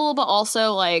enjoyable, but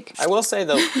also like, I will say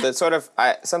though, that sort of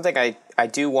something I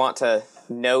do want to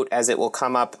note, as it will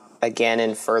come up again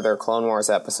in further Clone Wars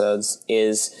episodes,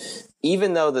 is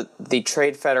even though the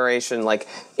Trade Federation, like,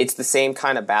 it's the same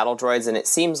kind of battle droids, and it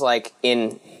seems like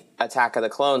in Attack of the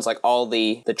Clones, like, all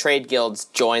the trade guilds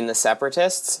join the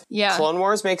Separatists. Yeah. Clone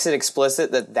Wars makes it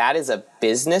explicit that is a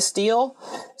business deal.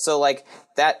 So, like,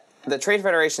 that the Trade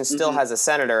Federation still has a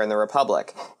senator in the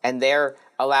Republic, and they're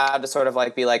allowed to sort of,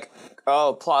 like, be like,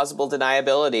 oh, plausible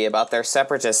deniability about their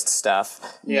Separatist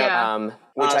stuff. Yeah.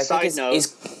 Which I think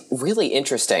is really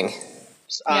interesting.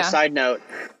 Side note,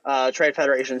 Trade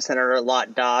Federation Senator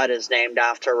Lott Dodd is named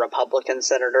after Republican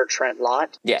Senator Trent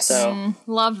Lott. Yes. So,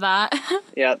 love that.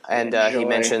 Yep. And he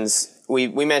mentions, we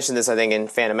mentioned this, I think, in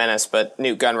Phantom Menace, but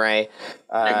Newt Gunray,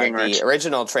 the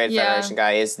original Trade Federation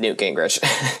guy, is Newt Gingrich.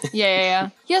 Yeah,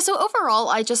 so overall,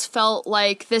 I just felt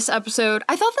like this episode,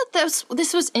 I thought that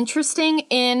this was interesting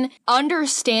in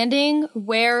understanding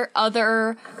where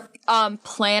other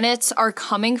planets are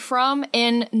coming from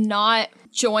and not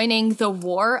joining the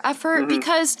war effort,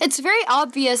 because it's very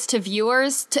obvious to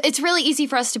viewers. It's really easy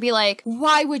for us to be like,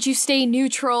 why would you stay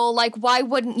neutral? Like, why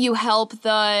wouldn't you help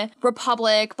the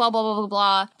Republic? Blah, blah, blah, blah,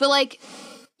 blah. But like,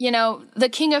 you know, the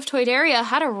King of Toydaria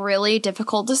had a really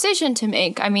difficult decision to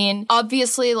make. I mean,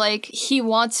 obviously, like, he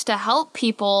wants to help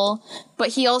people, but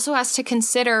he also has to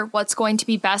consider what's going to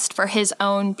be best for his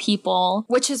own people,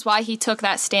 which is why he took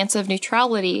that stance of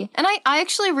neutrality. And I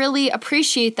actually really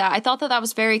appreciate that. I thought that that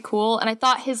was very cool, and I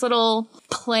thought his little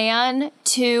plan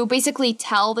to basically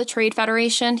tell the Trade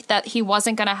Federation that he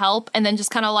wasn't going to help and then just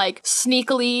kind of like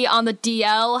sneakily on the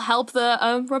DL help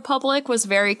the Republic was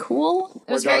very cool.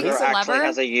 It was very clever. Actually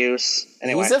has a use.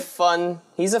 Anyway. He's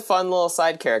a fun little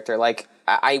side character. Like,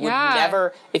 I would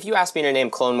never, if you asked me to name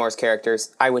Clone Wars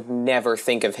characters, I would never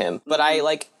think of him. But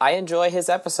I enjoy his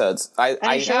episodes. And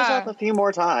he shows up a few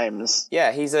more times.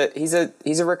 Yeah, he's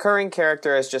a recurring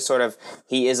character as just sort of,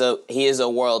 he is a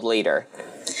world leader.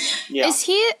 Yeah. Is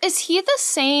he the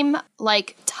same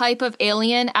like type of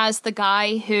alien as the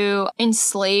guy who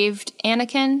enslaved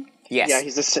Anakin? Yes. Yeah,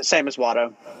 he's the same as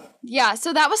Watto. Yeah,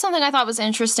 so that was something I thought was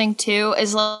interesting too,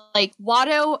 is like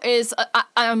Watto is,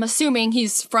 I'm assuming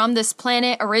he's from this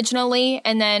planet originally,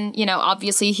 and then, you know,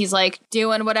 obviously he's like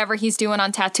doing whatever he's doing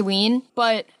on Tatooine,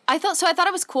 but I thought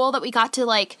it was cool that we got to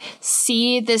like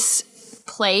see this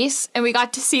place and we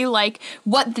got to see like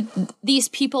what these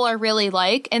people are really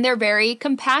like, and they're very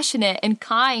compassionate and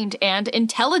kind and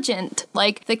intelligent.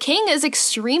 Like the king is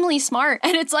extremely smart,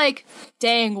 and it's like,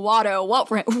 dang, Watto, what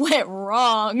went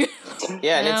wrong?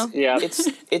 Yeah, and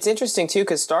it's interesting too,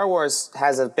 because Star Wars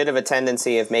has a bit of a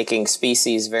tendency of making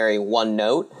species very one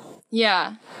note.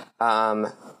 Yeah.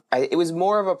 It was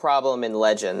more of a problem in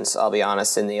Legends, I'll be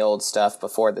honest, in the old stuff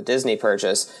before the Disney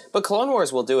purchase, but Clone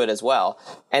Wars will do it as well.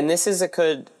 And this is a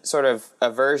good sort of a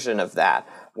version of that,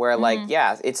 where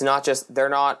it's not just,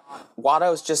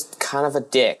 Watto's just kind of a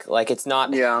dick. Like, it's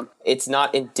not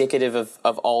indicative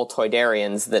of all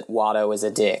Toydarians that Watto is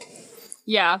a dick.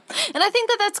 Yeah. And I think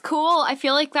that that's cool. I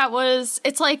feel like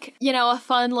it's like, you know, a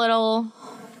fun little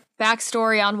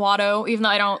backstory on Watto, even though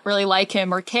I don't really like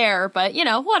him or care, but you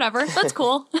know, whatever. That's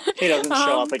cool. He doesn't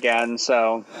show up again,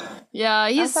 so yeah,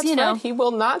 he's right. He will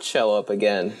not show up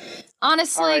again.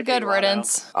 Honestly, good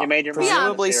riddance. You made your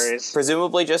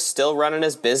presumably just still running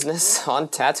his business on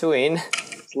Tatooine.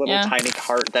 His little tiny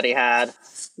cart that he had.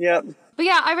 Yep. But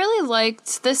yeah, I really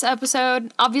liked this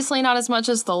episode. Obviously not as much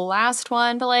as the last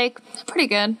one, but like, pretty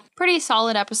good. Pretty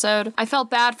solid episode. I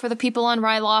felt bad for the people on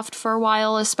Ryloft for a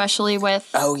while, especially with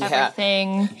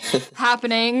everything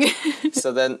happening.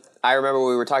 So then, I remember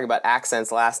we were talking about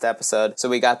accents last episode, so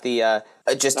we got the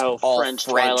all French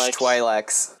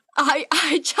Twi'leks.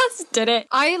 I just didn't.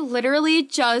 I literally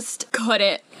just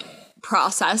couldn't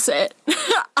process it.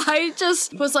 I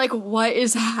just was like, what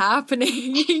is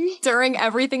happening during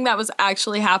everything that was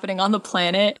actually happening on the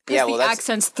planet? Because the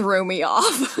accents threw me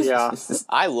off. Yeah.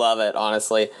 I love it,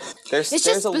 honestly. There's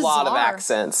a lot of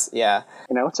accents. Yeah.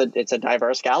 You know, it's a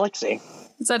diverse galaxy.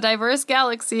 It's a diverse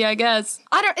galaxy, I guess.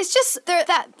 It's just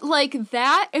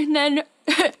that, and then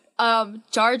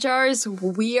Jar Jar's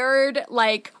weird,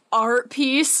 like, art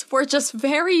piece were just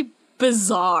very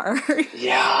bizarre.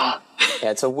 Yeah.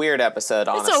 Yeah, it's a weird episode,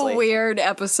 honestly. It's a weird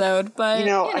episode, but, you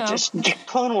know. Just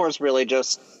Clone Wars really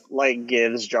just, like,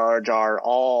 gives Jar Jar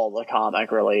all the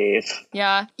comic relief.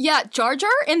 Yeah. Yeah, Jar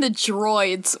Jar and the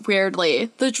droids,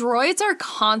 weirdly. The droids are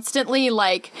constantly,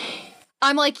 like,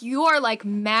 I'm like, you are, like,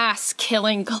 mass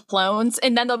killing clones,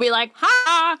 and then they'll be like,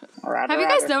 ha! Have you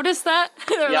guys noticed that?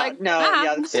 They're like,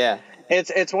 yeah.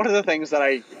 It's one of the things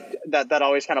that that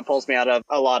always kind of pulls me out of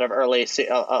a lot of early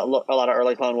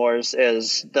Clone Wars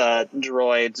is the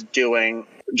droids doing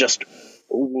just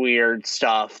weird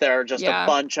stuff. There are just a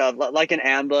bunch of, like, an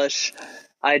ambush.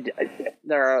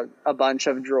 There are a bunch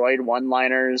of droid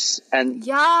one-liners, and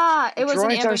it was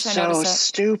an ambush. Droids are so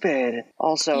stupid.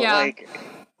 Also,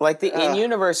 like the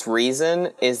in-universe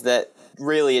reason is that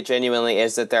really it genuinely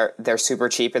is that they're super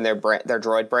cheap and their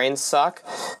droid brains suck,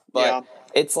 but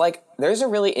it's like there's a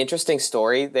really interesting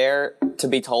story there to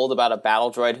be told about a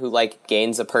battle droid who, like,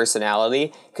 gains a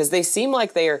personality, because they seem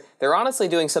like they're honestly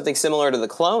doing something similar to the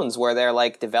clones, where they're,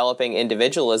 like, developing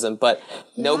individualism, but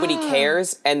nobody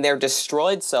cares, and they're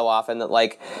destroyed so often that,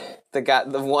 like,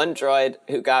 the one droid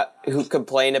who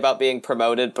complained about being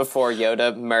promoted before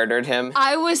Yoda murdered him.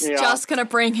 I was just gonna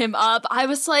bring him up. I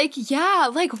was like,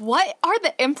 like, what are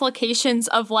the implications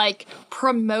of, like,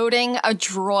 promoting a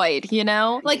droid, you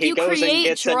know? Like, you create and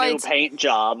gets droids. A new paint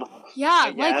job.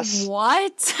 Yeah, like,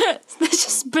 what? That's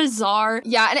just bizarre.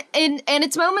 Yeah, and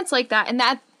it's moments like that, and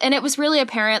and it was really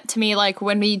apparent to me, like,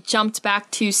 when we jumped back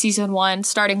to season 1,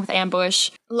 starting with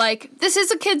Ambush, like, this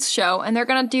is a kids show, and they're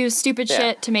gonna do stupid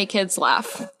shit to make kids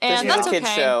laugh. And this that's is a kids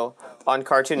show on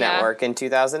Cartoon Network in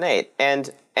 2008.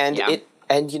 And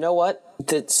you know what?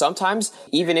 That sometimes,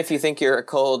 even if you think you're a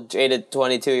cold, jaded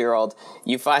 22-year-old,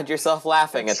 you find yourself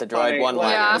laughing at the droid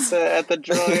one-liners. At the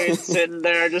droid sitting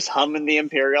there just humming the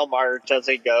Imperial March as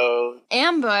he goes.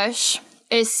 Ambush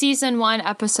is season 1,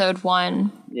 episode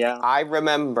 1. Yeah. I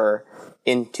remember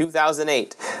in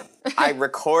 2008, I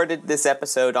recorded this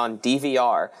episode on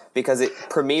DVR because it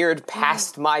premiered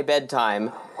past my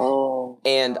bedtime.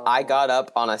 And I got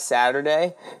up on a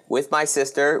Saturday with my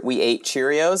sister. We ate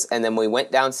Cheerios, and then we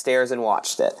went downstairs and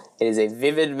watched it. It is a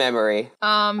vivid memory.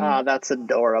 That's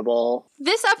adorable.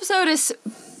 This episode is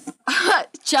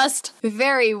just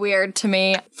very weird to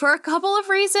me for a couple of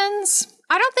reasons.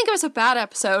 I don't think it was a bad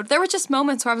episode. There were just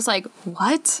moments where I was like,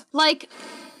 what? Like,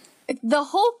 the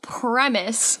whole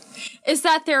premise is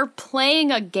that they're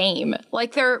playing a game.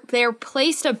 Like, they're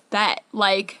placed a bet.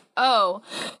 Like, oh,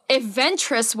 if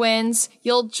Ventress wins,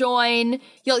 you'll join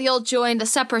the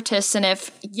Separatists, and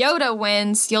if Yoda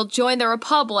wins, you'll join the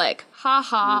Republic.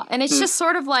 Haha. And it's just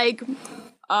sort of like,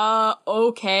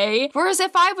 okay. Whereas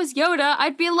if I was Yoda,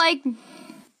 I'd be like,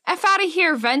 F out of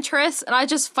here, Ventress, and I'd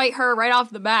just fight her right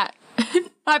off the bat.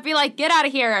 I'd be like, get out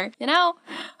of here, you know?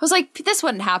 I was like, this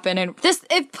wouldn't happen, and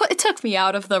it took me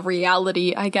out of the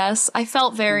reality, I guess. I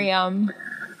felt very, you know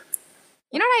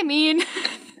what I mean?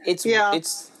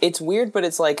 It's weird, but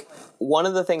it's like, one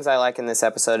of the things I like in this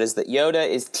episode is that Yoda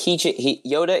is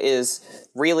Yoda is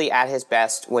really at his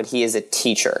best when he is a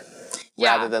teacher,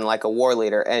 rather than like a war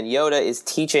leader, and Yoda is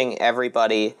teaching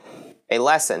everybody a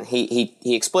lesson. He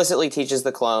explicitly teaches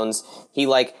the clones. He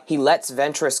lets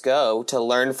Ventress go to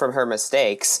learn from her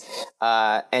mistakes,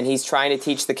 and he's trying to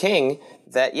teach the king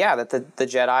that the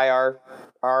Jedi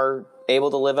are able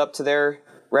to live up to their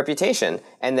reputation,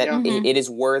 and that it is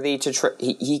worthy to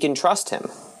he can trust him.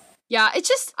 Yeah,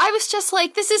 I was just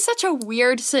like, this is such a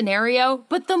weird scenario,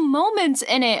 but the moments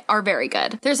in it are very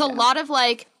good. There's a lot of,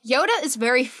 like, Yoda is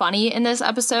very funny in this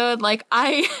episode. Like,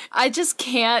 I just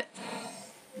can't,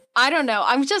 I don't know.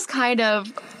 I'm just kind of,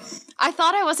 I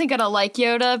thought I wasn't gonna like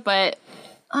Yoda, but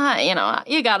you know,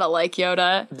 you gotta like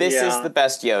Yoda. This is the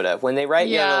best Yoda. When they write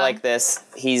Yoda like this,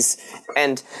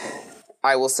 and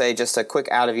I will say just a quick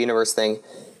out-of-universe thing.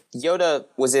 Yoda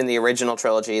was in the original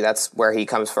trilogy. That's where he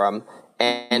comes from.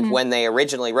 And when they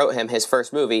originally wrote him, his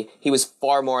first movie, he was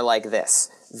far more like this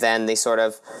than the sort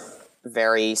of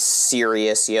very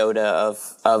serious Yoda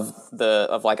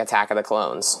of like Attack of the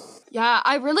Clones. Yeah,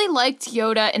 I really liked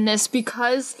Yoda in this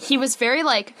because he was very,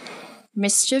 like,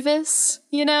 mischievous,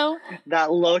 you know?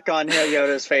 That look on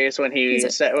Yoda's face when he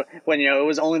said, when, it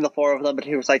was only the 4 of them, but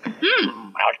he was like,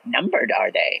 outnumbered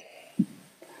are they?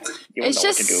 You it's know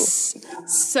just what to do.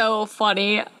 So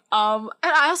funny. And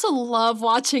I also love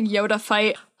watching Yoda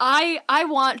fight. I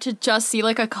want to just see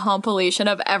like a compilation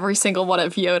of every single one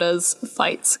of Yoda's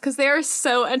fights because they are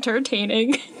so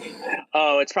entertaining.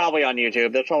 Oh, it's probably on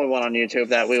YouTube. There's probably one on YouTube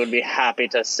that we would be happy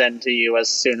to send to you as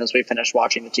soon as we finish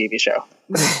watching the TV show.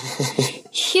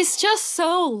 He's just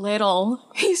so little.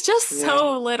 He's just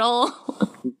so little.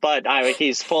 But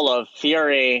he's full of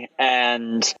fury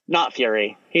and not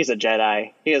fury. He's a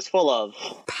Jedi. He is full of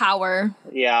power.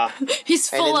 Yeah. He's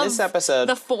full of this episode,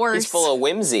 the Force. He's full of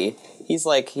whimsy. He's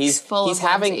like he's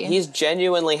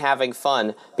genuinely having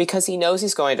fun because he knows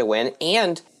he's going to win,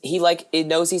 and he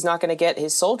knows he's not going to get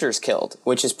his soldiers killed,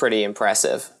 which is pretty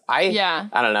impressive. I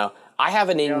don't know. I have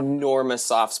an enormous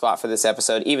soft spot for this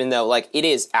episode, even though like it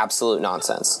is absolute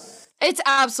nonsense. It's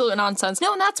absolute nonsense.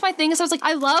 No, and that's my thing. Is I was like,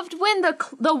 I loved when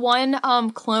the one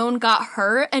clone got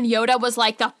hurt, and Yoda was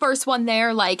like the first one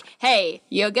there, like, "Hey,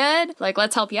 you good? Like,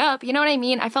 let's help you up." You know what I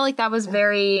mean? I felt like that was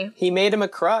very. He made him a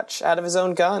crutch out of his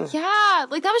own gun. Yeah,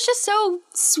 like that was just so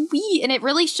sweet, and it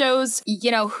really shows,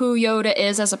 who Yoda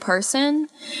is as a person.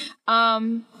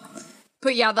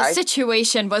 But yeah, the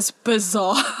situation was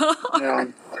bizarre.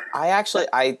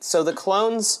 So the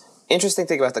clones. Interesting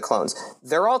thing about the clones.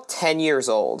 They're all 10 years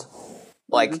old.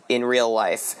 Like, in real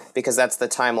life, because that's the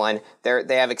timeline.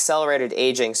 They have accelerated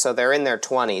aging, so they're in their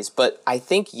 20s. But I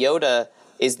think Yoda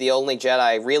is the only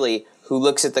Jedi, really, who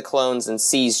looks at the clones and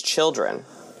sees children.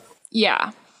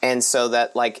 Yeah. And so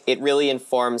that, like, it really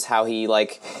informs how he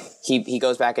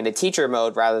goes back into teacher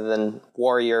mode rather than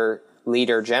warrior,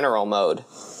 leader, general mode.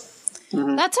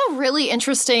 Mm-hmm. That's a really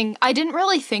interesting... I didn't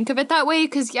really think of it that way,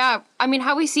 because,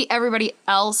 how we see everybody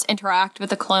else interact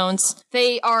with the clones,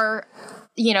 they are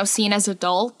seen as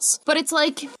adults. But it's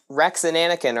like Rex and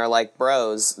Anakin are like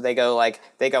bros. They go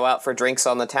out for drinks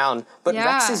on the town. But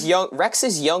Yeah. Rex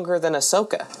is younger than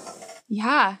Ahsoka.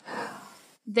 Yeah.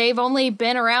 They've only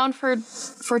been around for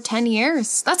 10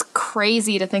 years. That's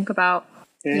crazy to think about.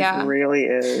 It really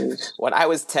is. When I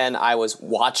was 10, I was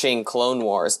watching Clone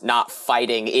Wars, not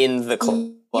fighting in the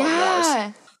Clone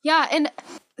Wars. Yeah, and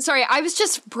sorry, I was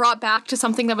just brought back to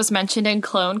something that was mentioned in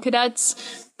Clone Cadets.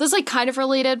 This is like kind of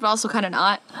related, but also kind of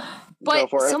not. But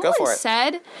Go for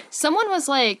it. Someone was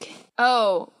like,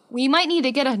 oh, we might need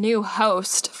to get a new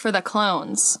host for the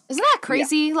clones. Isn't that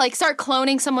crazy? Yeah. Like, start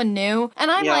cloning someone new.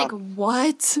 And I'm like,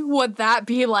 what would that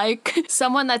be like?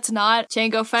 Someone that's not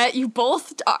Jango Fett? You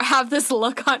both have this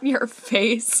look on your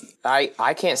face.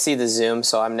 I can't see the zoom,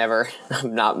 so I'm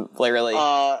not really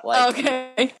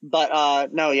okay.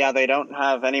 But no, they don't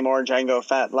have any more Jango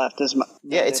Fett left.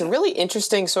 Yeah, it's a really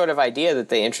interesting sort of idea that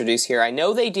they introduce here. I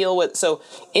know they deal with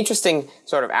interesting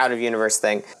sort of out of universe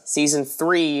thing. Season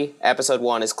 3, episode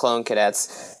 1 is Clone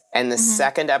Cadets, and the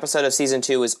second episode of season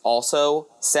 2 is also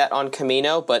set on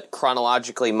Kamino, but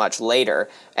chronologically much later.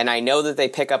 And I know that they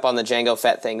pick up on the Jango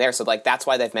Fett thing there, so that's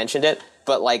why they've mentioned it.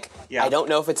 But I don't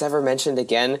know if it's ever mentioned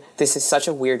again. This is such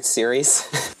a weird series.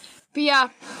 But yeah,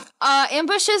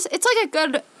 Ambushes, it's like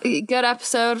a good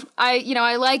episode.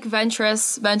 I like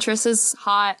Ventress. Ventress is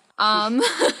hot.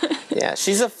 Yeah,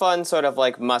 she's a fun sort of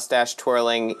mustache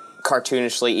twirling,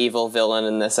 cartoonishly evil villain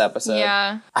in this episode.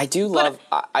 Yeah.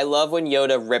 I love when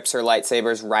Yoda rips her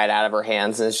lightsabers right out of her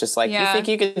hands, and it's just like, you think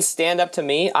you can stand up to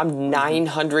me? I'm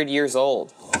 900 years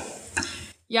old.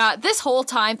 Yeah, this whole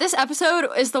time, this episode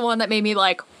is the one that made me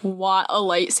want a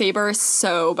lightsaber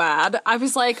so bad. I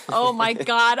was like, oh my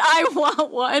god, I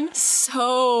want one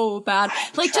so bad.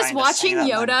 Just watching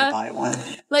Yoda,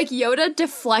 Yoda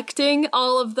deflecting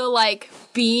all of the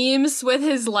beams with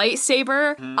his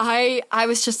lightsaber. I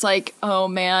was just like, oh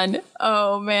man.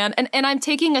 And I'm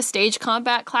taking a stage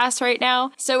combat class right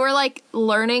now, so we're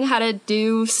learning how to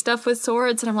do stuff with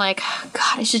swords, and I'm like,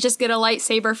 god, I should just get a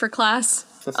lightsaber for class.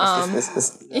 That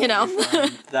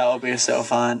would be so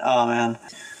fun. Oh man.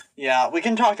 Yeah, we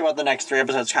can talk about the next 3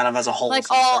 episodes kind of as a whole.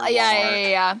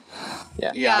 Yeah.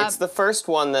 It's the first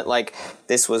one that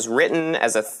this was written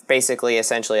as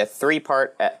essentially a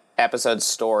 3-part episode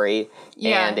story,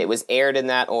 and it was aired in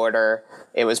that order.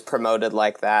 It was promoted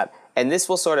like that, and this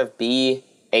will sort of be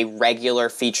a regular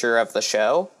feature of the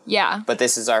show. Yeah. But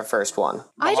this is our first one.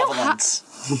 I don't have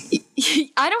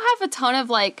a ton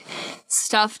of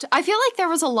stuff. I feel like there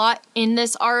was a lot in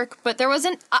this arc, but there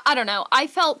wasn't. I don't know. I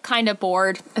felt kind of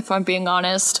bored, if I'm being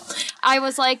honest. I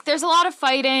was like, there's a lot of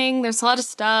fighting. There's a lot of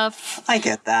stuff. I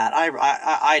get that.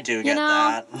 I do get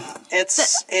that.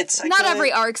 It's not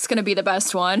every arc's gonna be the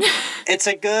best one. It's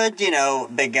a good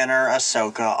beginner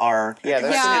Ahsoka arc.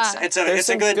 It's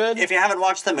a good. If you haven't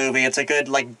watched the movie, it's a good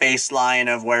baseline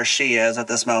of where she is at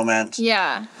this moment.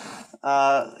 Yeah.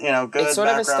 Good it sort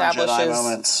of establishes Jedi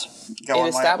moments.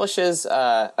 Establishes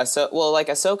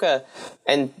Ahsoka,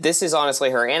 and this is honestly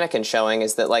her Anakin showing,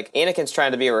 is that Anakin's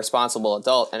trying to be a responsible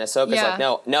adult, and Ahsoka's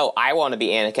no, I want to be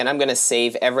Anakin. I'm going to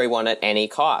save everyone at any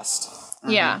cost.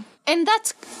 Yeah. And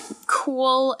that's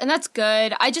cool, and that's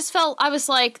good. I just felt, I was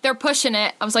like, they're pushing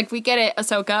it. I was like, we get it,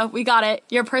 Ahsoka. We got it.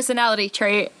 Your personality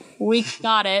trait. We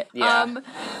got it. Yeah.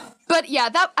 But yeah,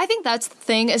 I think that's the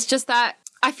thing. It's just that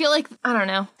I feel like, I don't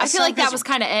know. I feel like that was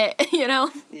kind of it,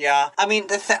 Yeah. I mean,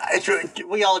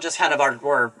 we all just kind of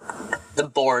were the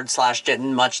bored /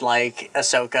 didn't much like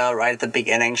Ahsoka right at the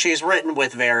beginning. She's written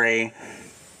with very,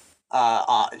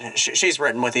 she's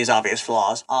written with these obvious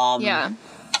flaws. Yeah.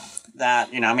 That,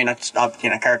 it's,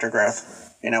 character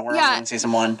growth. We're in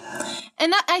season 1.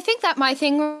 And I think that my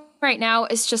thing right now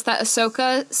is just that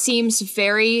Ahsoka seems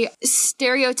very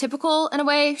stereotypical in a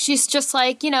way. She's just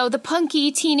the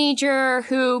punky teenager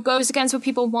who goes against what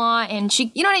people want, and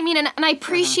she, you know what I mean? And I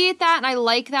appreciate that, and I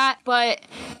like that, but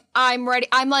I'm ready.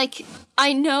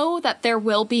 I know that there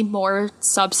will be more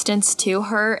substance to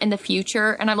her in the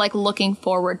future, and I'm looking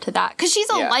forward to that, because she's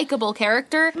a likable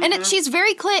character, and she's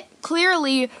very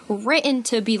clearly written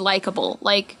to be likable.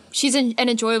 She's an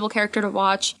enjoyable character to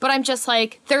watch, but I'm just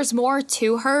there's more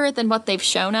to her than what they've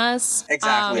shown us.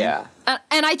 Exactly.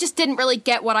 And I just didn't really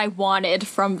get what I wanted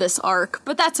from this arc,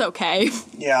 but that's okay.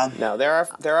 Yeah. No, there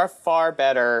are far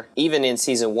better, even in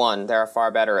season 1, there are far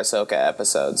better Ahsoka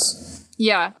episodes.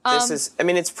 Yeah. This is,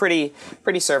 it's pretty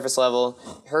surface level.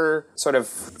 Her sort of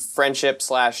friendship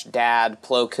 / dad,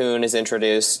 Plo Koon, is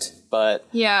introduced, but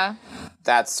yeah,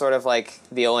 that's sort of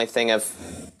the only thing of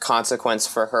consequence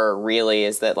for her, really,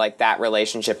 is that that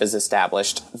relationship is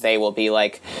established. They will be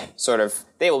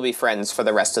they will be friends for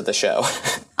the rest of the show.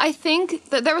 I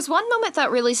think that there was one moment that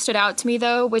really stood out to me,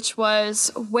 though, which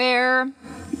was where,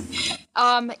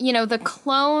 the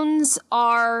clones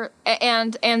are,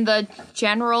 and the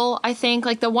general, I think,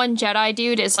 like, the one Jedi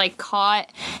dude is, like,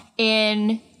 caught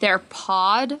in their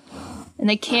pod, and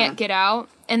they can't get out.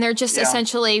 And they're just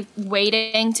essentially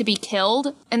waiting to be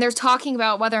killed. And they're talking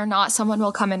about whether or not someone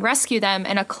will come and rescue them.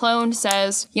 And a clone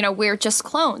says, we're just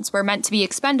clones. We're meant to be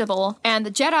expendable. And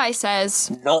the Jedi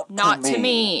says, not to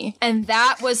me. And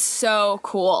that was so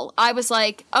cool. I was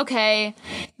like, okay,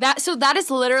 that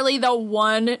is literally the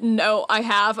one note I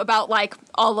have about, like,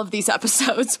 all of these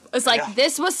episodes. It's like,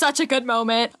 this was such a good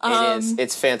moment. It is.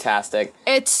 It's fantastic.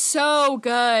 It's so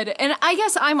good. And I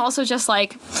guess I'm also just,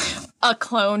 like, a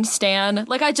clone stan.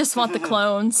 Like, I just want the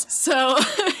clones. So,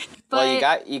 but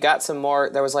well, you got some more.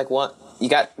 There was like you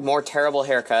got more terrible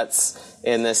haircuts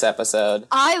in this episode.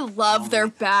 I love their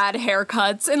bad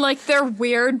haircuts and, like, their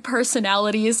weird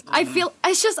personalities. I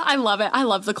love it. I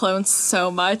love the clones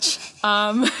so much.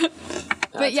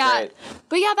 But yeah,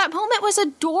 that moment was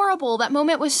adorable. That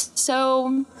moment was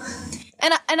so.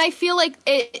 And I feel like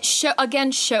it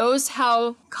shows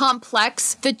how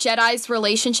complex the Jedi's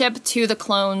relationship to the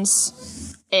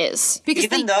clones is. Because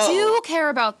they do care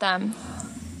about them.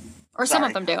 Or some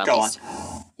of them do, at least.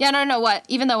 On. Yeah, no, what?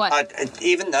 Even though what?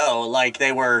 Even though, like,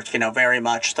 they were, very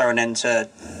much thrown into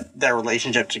their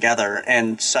relationship together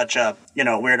in such a,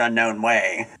 weird unknown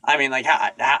way. I mean, like,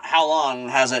 how long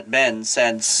has it been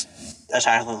since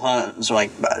Attack of the Clones? Like,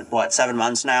 what, 7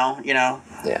 months now, Yeah.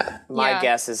 My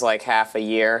guess is like half a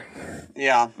year.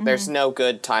 Yeah. There's no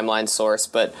good timeline source,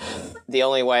 but the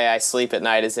only way I sleep at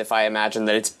night is if I imagine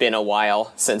that it's been a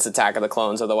while since Attack of the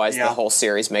Clones, otherwise the whole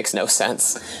series makes no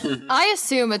sense. I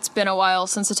assume it's been a while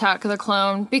since Attack of the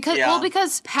Clone,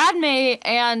 because Padme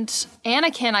and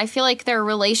Anakin, I feel like their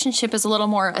relationship is a little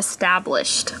more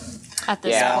established at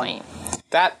this point.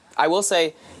 That, I will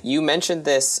say, you mentioned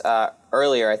this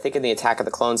earlier, I think in the Attack of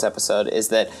the Clones episode, is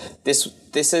that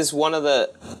this is one of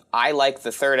the... I like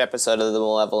the third episode of the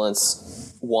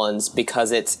Malevolence ones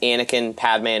because it's Anakin,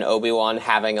 Padme, and Obi-Wan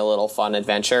having a little fun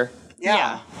adventure.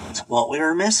 Yeah. It's what we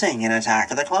were missing in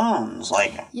Attack of the Clones.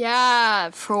 Like, yeah,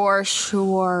 for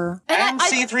sure. And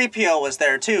C-3PO was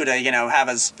there, too, to, have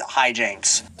his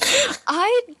hijinks.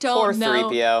 I don't know.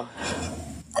 Poor 3PO.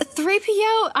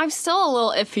 3PO, I'm still a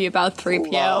little iffy about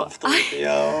 3PO. Love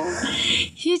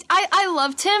 3PO. I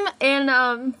loved him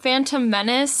in Phantom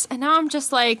Menace, and now I'm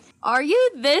just like, are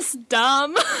you this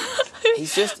dumb?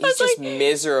 He's just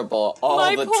miserable all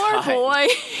the time.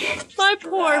 My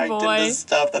poor boy. Into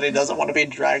stuff that he doesn't want to be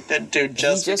dragged into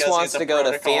just he just wants to go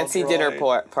to fancy dinner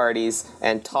parties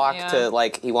and talk to,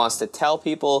 like, he wants to tell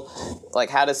people, like,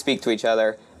 how to speak to each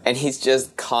other. And he's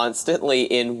just constantly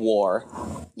in war.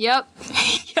 Yep.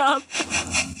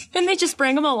 And they just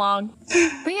bring him along.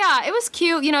 But yeah, it was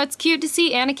cute. It's cute to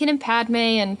see Anakin and Padme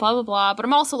and blah, blah, blah. But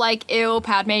I'm also like, ew,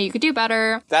 Padme, you could do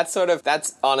better. That's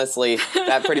honestly,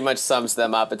 that pretty much sums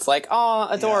them up. It's like, oh,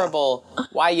 adorable. Yeah.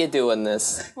 Why you doing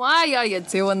this? Why are you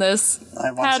doing this?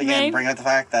 I once again bring up the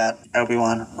fact that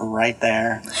Obi-Wan right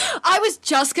there. I was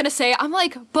just going to say, I'm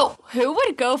like, but who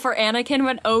would go for Anakin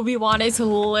when Obi-Wan is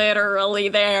literally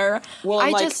there? Well,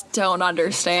 I just don't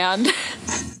understand.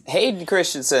 Hayden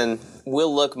Christensen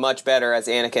will look much better as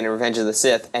Anakin in Revenge of the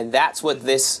Sith, and that's what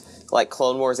this, like,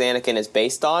 Clone Wars Anakin is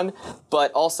based on.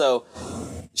 But also,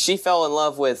 she fell in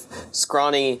love with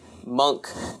scrawny monk,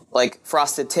 like,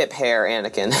 frosted tip hair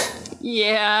Anakin.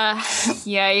 Yeah.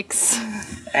 Yikes.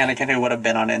 Anakin who would have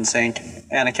been on NSYNC.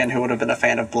 Anakin who would have been a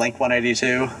fan of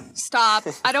Blink-182. Stop.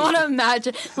 I don't want to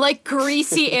imagine, like,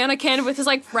 greasy Anakin with his,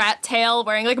 like, rat tail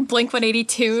wearing, like, a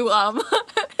Blink-182,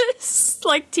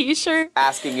 like, t-shirt.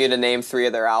 Asking you to name 3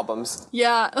 of their albums.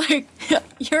 Yeah, like,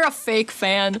 you're a fake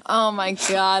fan. Oh my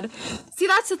god. See,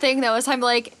 that's the thing, though, is I'm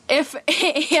like, if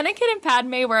Anakin and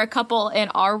Padme were a couple in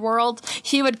our world,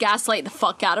 he would gaslight the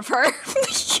fuck out of her.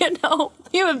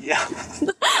 He would... Yeah.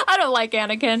 I don't like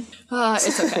Anakin.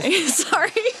 It's okay.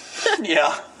 Sorry.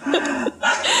 Yeah.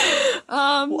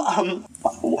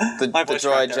 The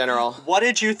droid general. What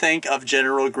did you think of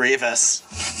General Grievous?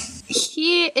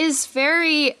 He is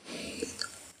very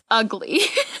ugly.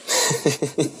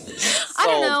 I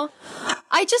don't know.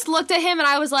 I just looked at him and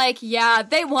I was like, yeah,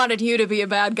 they wanted you to be a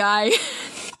bad guy.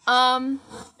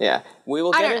 Yeah,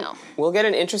 we'll get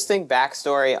an interesting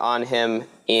backstory on him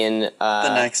in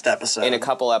the next episode. In a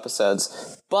couple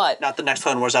episodes, but not the next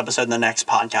Clone Wars episode, the next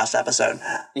podcast episode.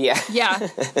 Yeah.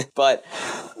 But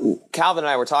Calvin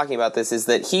and I were talking about this, is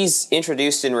that he's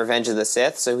introduced in Revenge of the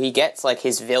Sith, so he gets, like,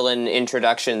 his villain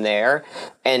introduction there,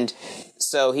 and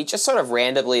so he just sort of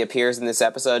randomly appears in this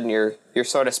episode, and you're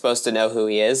sort of supposed to know who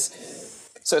he is.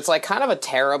 So it's like kind of a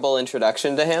terrible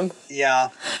introduction to him. Yeah.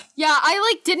 Yeah,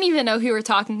 I like didn't even know who you were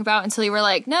talking about until you were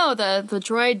like, no, the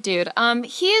droid dude.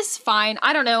 He is fine.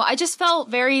 I don't know. I just felt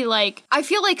very like, I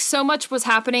feel like so much was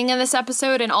happening in this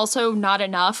episode and also not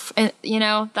enough, and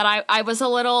that I was a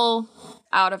little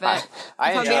out of it.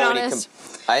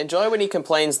 I enjoy when he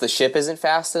complains the ship isn't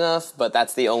fast enough, but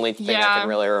that's the only thing I can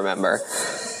really remember.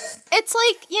 It's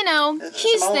like,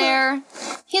 he's there.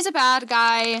 He's a bad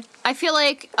guy. I feel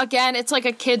like, again, it's like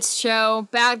a kid's show.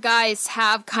 Bad guys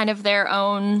have kind of their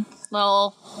own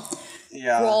little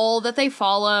role that they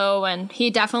follow, and he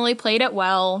definitely played it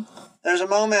well. There's a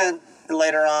moment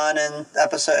later on in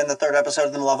the third episode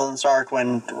of The Malevolence Arc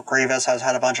when Grievous has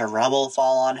had a bunch of rubble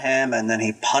fall on him, and then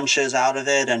he punches out of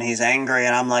it, and he's angry,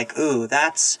 and I'm like, ooh,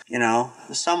 that's,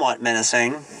 somewhat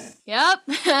menacing. Yep,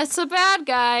 that's a bad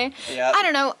guy. Yep. I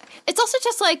don't know. It's also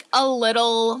just like a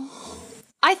little...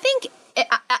 I think,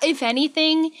 if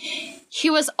anything, he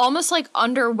was almost like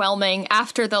underwhelming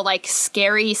after the like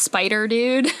scary spider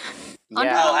dude.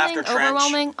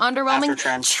 Underwhelming. After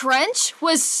Trench. Trench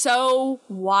was so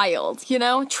wild,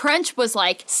 Trench was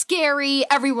like scary.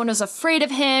 Everyone was afraid of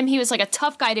him. He was like a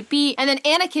tough guy to beat. And then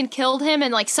Anakin killed him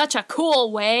in like such a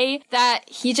cool way that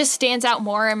he just stands out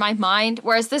more in my mind.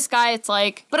 Whereas this guy, it's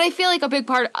like, but I feel like a big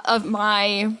part of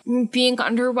my being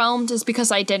underwhelmed is because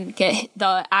I didn't get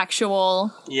the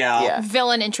actual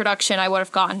villain introduction I would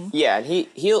have gotten. Yeah, and he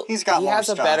has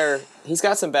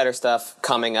some better stuff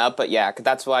coming up, but yeah,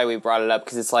 that's why we brought it up,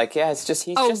 because it's like, he's just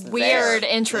weird there.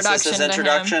 introduction. This is his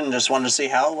introduction. To just wanted to see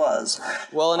how it was.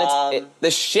 Well, and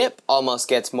the ship almost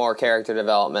gets more character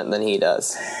development than he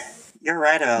does. You're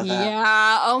right about that.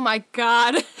 Yeah. Oh my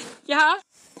god. Yeah.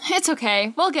 It's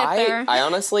okay. We'll get there. I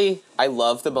honestly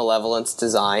love the Malevolence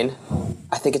design.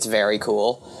 I think it's very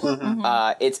cool. Mm-hmm.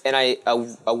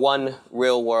 A one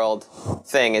real world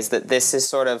thing is that this is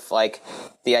sort of like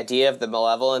the idea of the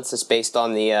Malevolence is based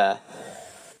on the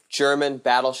German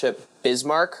battleship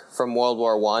Bismarck from World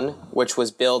War I, which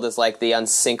was billed as like the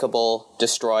unsinkable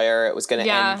destroyer. It was going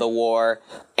to end the war.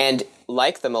 And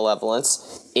like the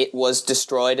Malevolence, it was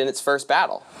destroyed in its first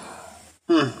battle.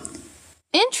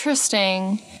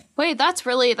 Interesting. Wait, that's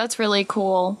really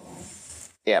cool.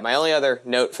 Yeah, my only other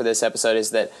note for this episode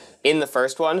is that in the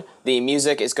first one, the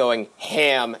music is going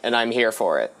ham, and I'm here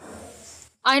for it.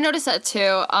 I noticed that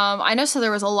too. I noticed that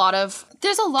there's a lot of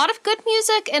good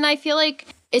music, and I feel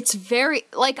like it's very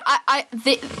like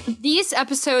these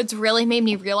episodes really made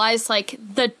me realize like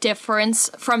the difference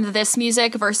from this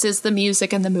music versus the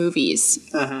music in the movies.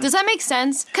 Mm-hmm. Does that make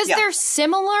sense? Because they're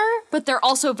similar, but they're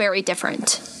also very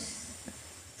different.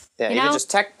 Yeah,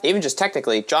 even just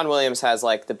technically, John Williams has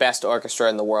like the best orchestra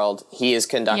in the world. He is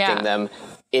conducting them.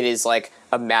 It is like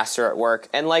a master at work,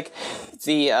 and like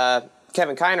the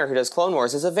Kevin Kiner, who does Clone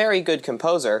Wars, is a very good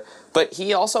composer, but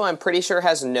he also, I'm pretty sure,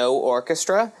 has no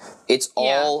orchestra. It's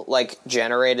all like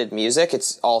generated music.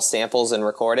 It's all samples and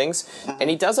recordings,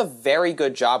 and he does a very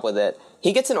good job with it.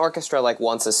 He gets an orchestra like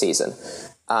once a season.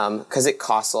 Because it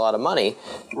costs a lot of money.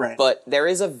 Right. But there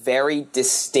is a very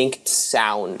distinct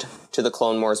sound to the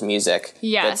Clone Wars music.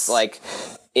 Yes. It's like,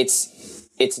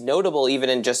 it's notable even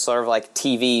in just sort of like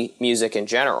TV music in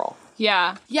general.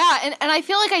 Yeah. Yeah, and I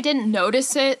feel like I didn't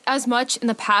notice it as much in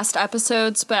the past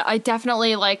episodes, but I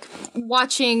definitely, like,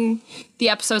 watching the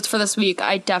episodes for this week,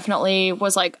 I definitely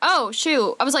was like, oh,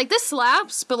 shoot. I was like, this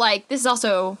slaps, but, like, this is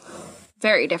also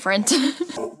very different.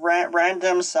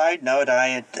 Random side note,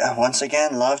 I once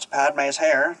again loved Padme's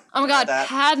hair. Oh my god,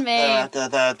 Padme!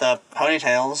 The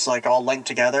ponytails, like, all linked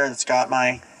together. It's got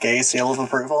my gay seal of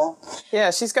approval. Yeah,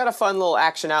 she's got a fun little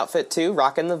action outfit, too,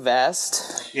 rocking the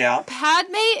vest. Yeah.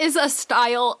 Padme is a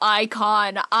style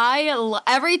icon.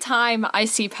 Every time I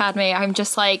see Padme, I'm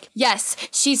just like, yes,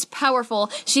 she's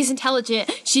powerful, she's intelligent,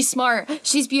 she's smart,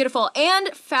 she's beautiful,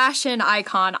 and fashion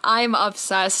icon. I'm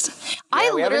obsessed.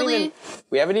 Yeah,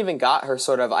 we haven't even got her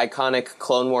sort of iconic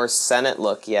Clone Wars Senate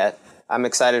look yet. I'm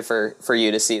excited for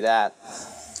you to see that.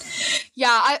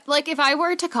 Yeah, if I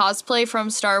were to cosplay from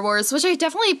Star Wars, which I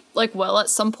definitely, will at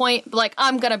some point,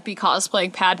 I'm gonna be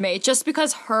cosplaying Padme, just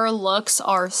because her looks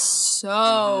are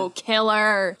so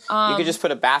killer. You could just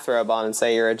put a bathrobe on and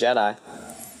say you're a Jedi.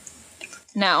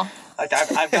 No. Like,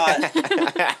 I've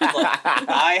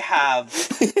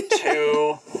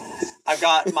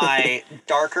got my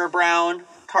darker brown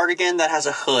cardigan that has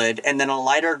a hood, and then a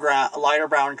lighter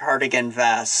brown cardigan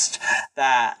vest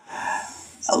that...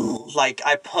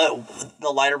 I put the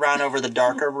lighter brown over the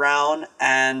darker brown,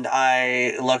 and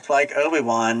I looked like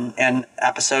Obi-Wan in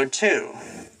episode 2.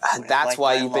 That's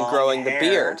why you've been growing the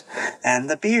beard. And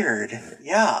the beard,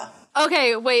 yeah.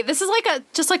 Okay, wait, this is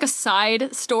just a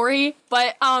side story,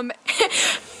 but,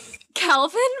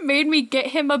 Calvin made me get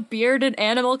him a beard in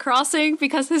Animal Crossing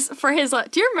because do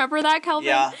you remember that, Calvin?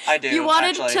 Yeah, I do. You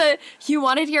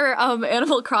wanted your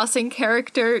Animal Crossing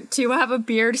character to have a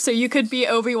beard so you could be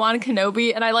Obi-Wan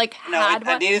Kenobi, and I had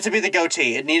one. It needed to be the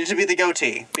goatee. It needed to be the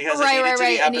goatee because right,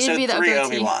 it needed to be It needed to be episode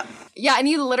 3 Obi-Wan. Yeah, and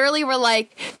you literally were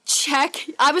like,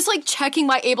 I was like checking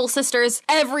my Able sisters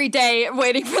every day,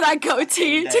 waiting for that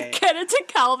goatee to get it to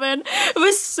Calvin. It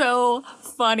was so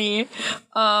funny.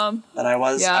 And I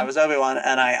was Obi-Wan,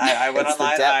 and I went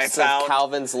online and I found of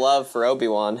Calvin's love for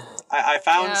Obi-Wan. I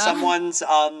found someone's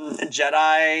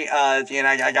Jedi.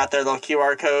 I got their little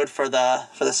QR code for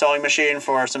the sewing machine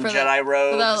for some Jedi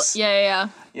robes. Yeah,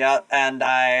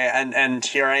 and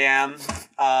here I am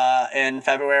in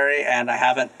February, and I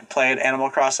haven't played Animal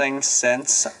Crossing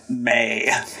since May.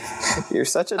 You're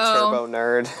such a turbo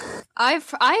nerd. I've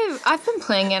been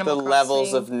playing Animal Crossing. The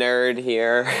levels of nerd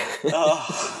here.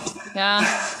 Yeah.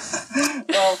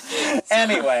 Well,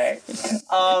 anyway,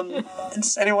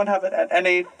 does anyone have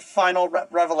any final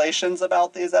revelations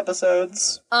about these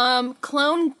episodes?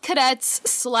 Clone Cadets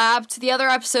slapped. The other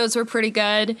episodes were pretty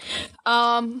good.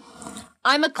 I'm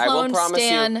a clone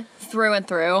stan through and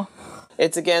through.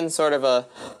 It's again sort of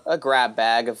a grab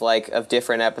bag of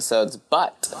different episodes,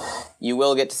 but you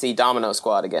will get to see Domino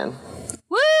Squad again.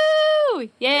 Woo!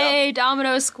 Yay,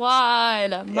 Domino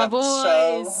Squad, my boys.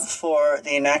 So for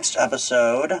the next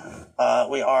episode,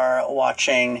 we are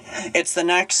watching. It's the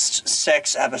next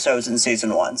 6 episodes in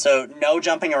season 1, so no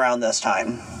jumping around this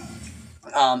time.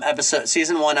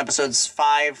 Season 1, episodes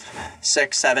 5,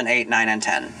 6, 7, 8, 9, and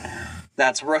 10.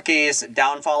 That's Rookies,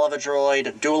 Downfall of a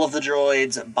Droid, Duel of the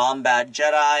Droids, Bombad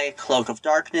Jedi, Cloak of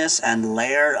Darkness, and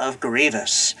Lair of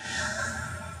Grievous.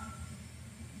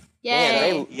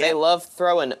 Yay. Man, they love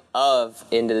throwing "of"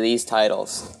 into these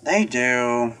titles. They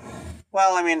do.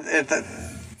 Well, I mean,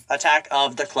 Attack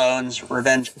of the Clones,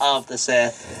 Revenge of the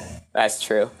Sith. That's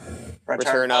true.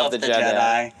 Return of the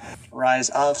Jedi. Rise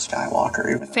of Skywalker.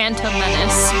 Even Phantom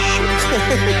Menace.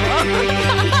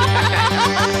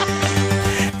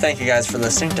 Thank you guys for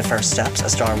listening to First Steps, a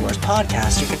Star Wars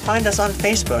podcast. You can find us on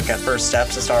Facebook at First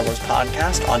Steps, a Star Wars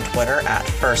podcast, on Twitter at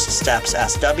First Steps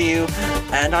SW,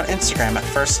 and on Instagram at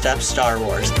First Steps Star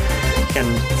Wars. You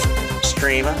can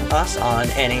stream us on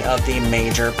any of the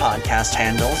major podcast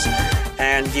handles,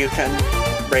 and you can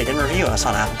rate and review us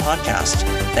on Apple Podcasts.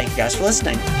 Thank you guys for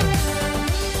listening.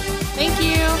 Thank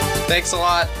you. Thanks a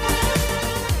lot.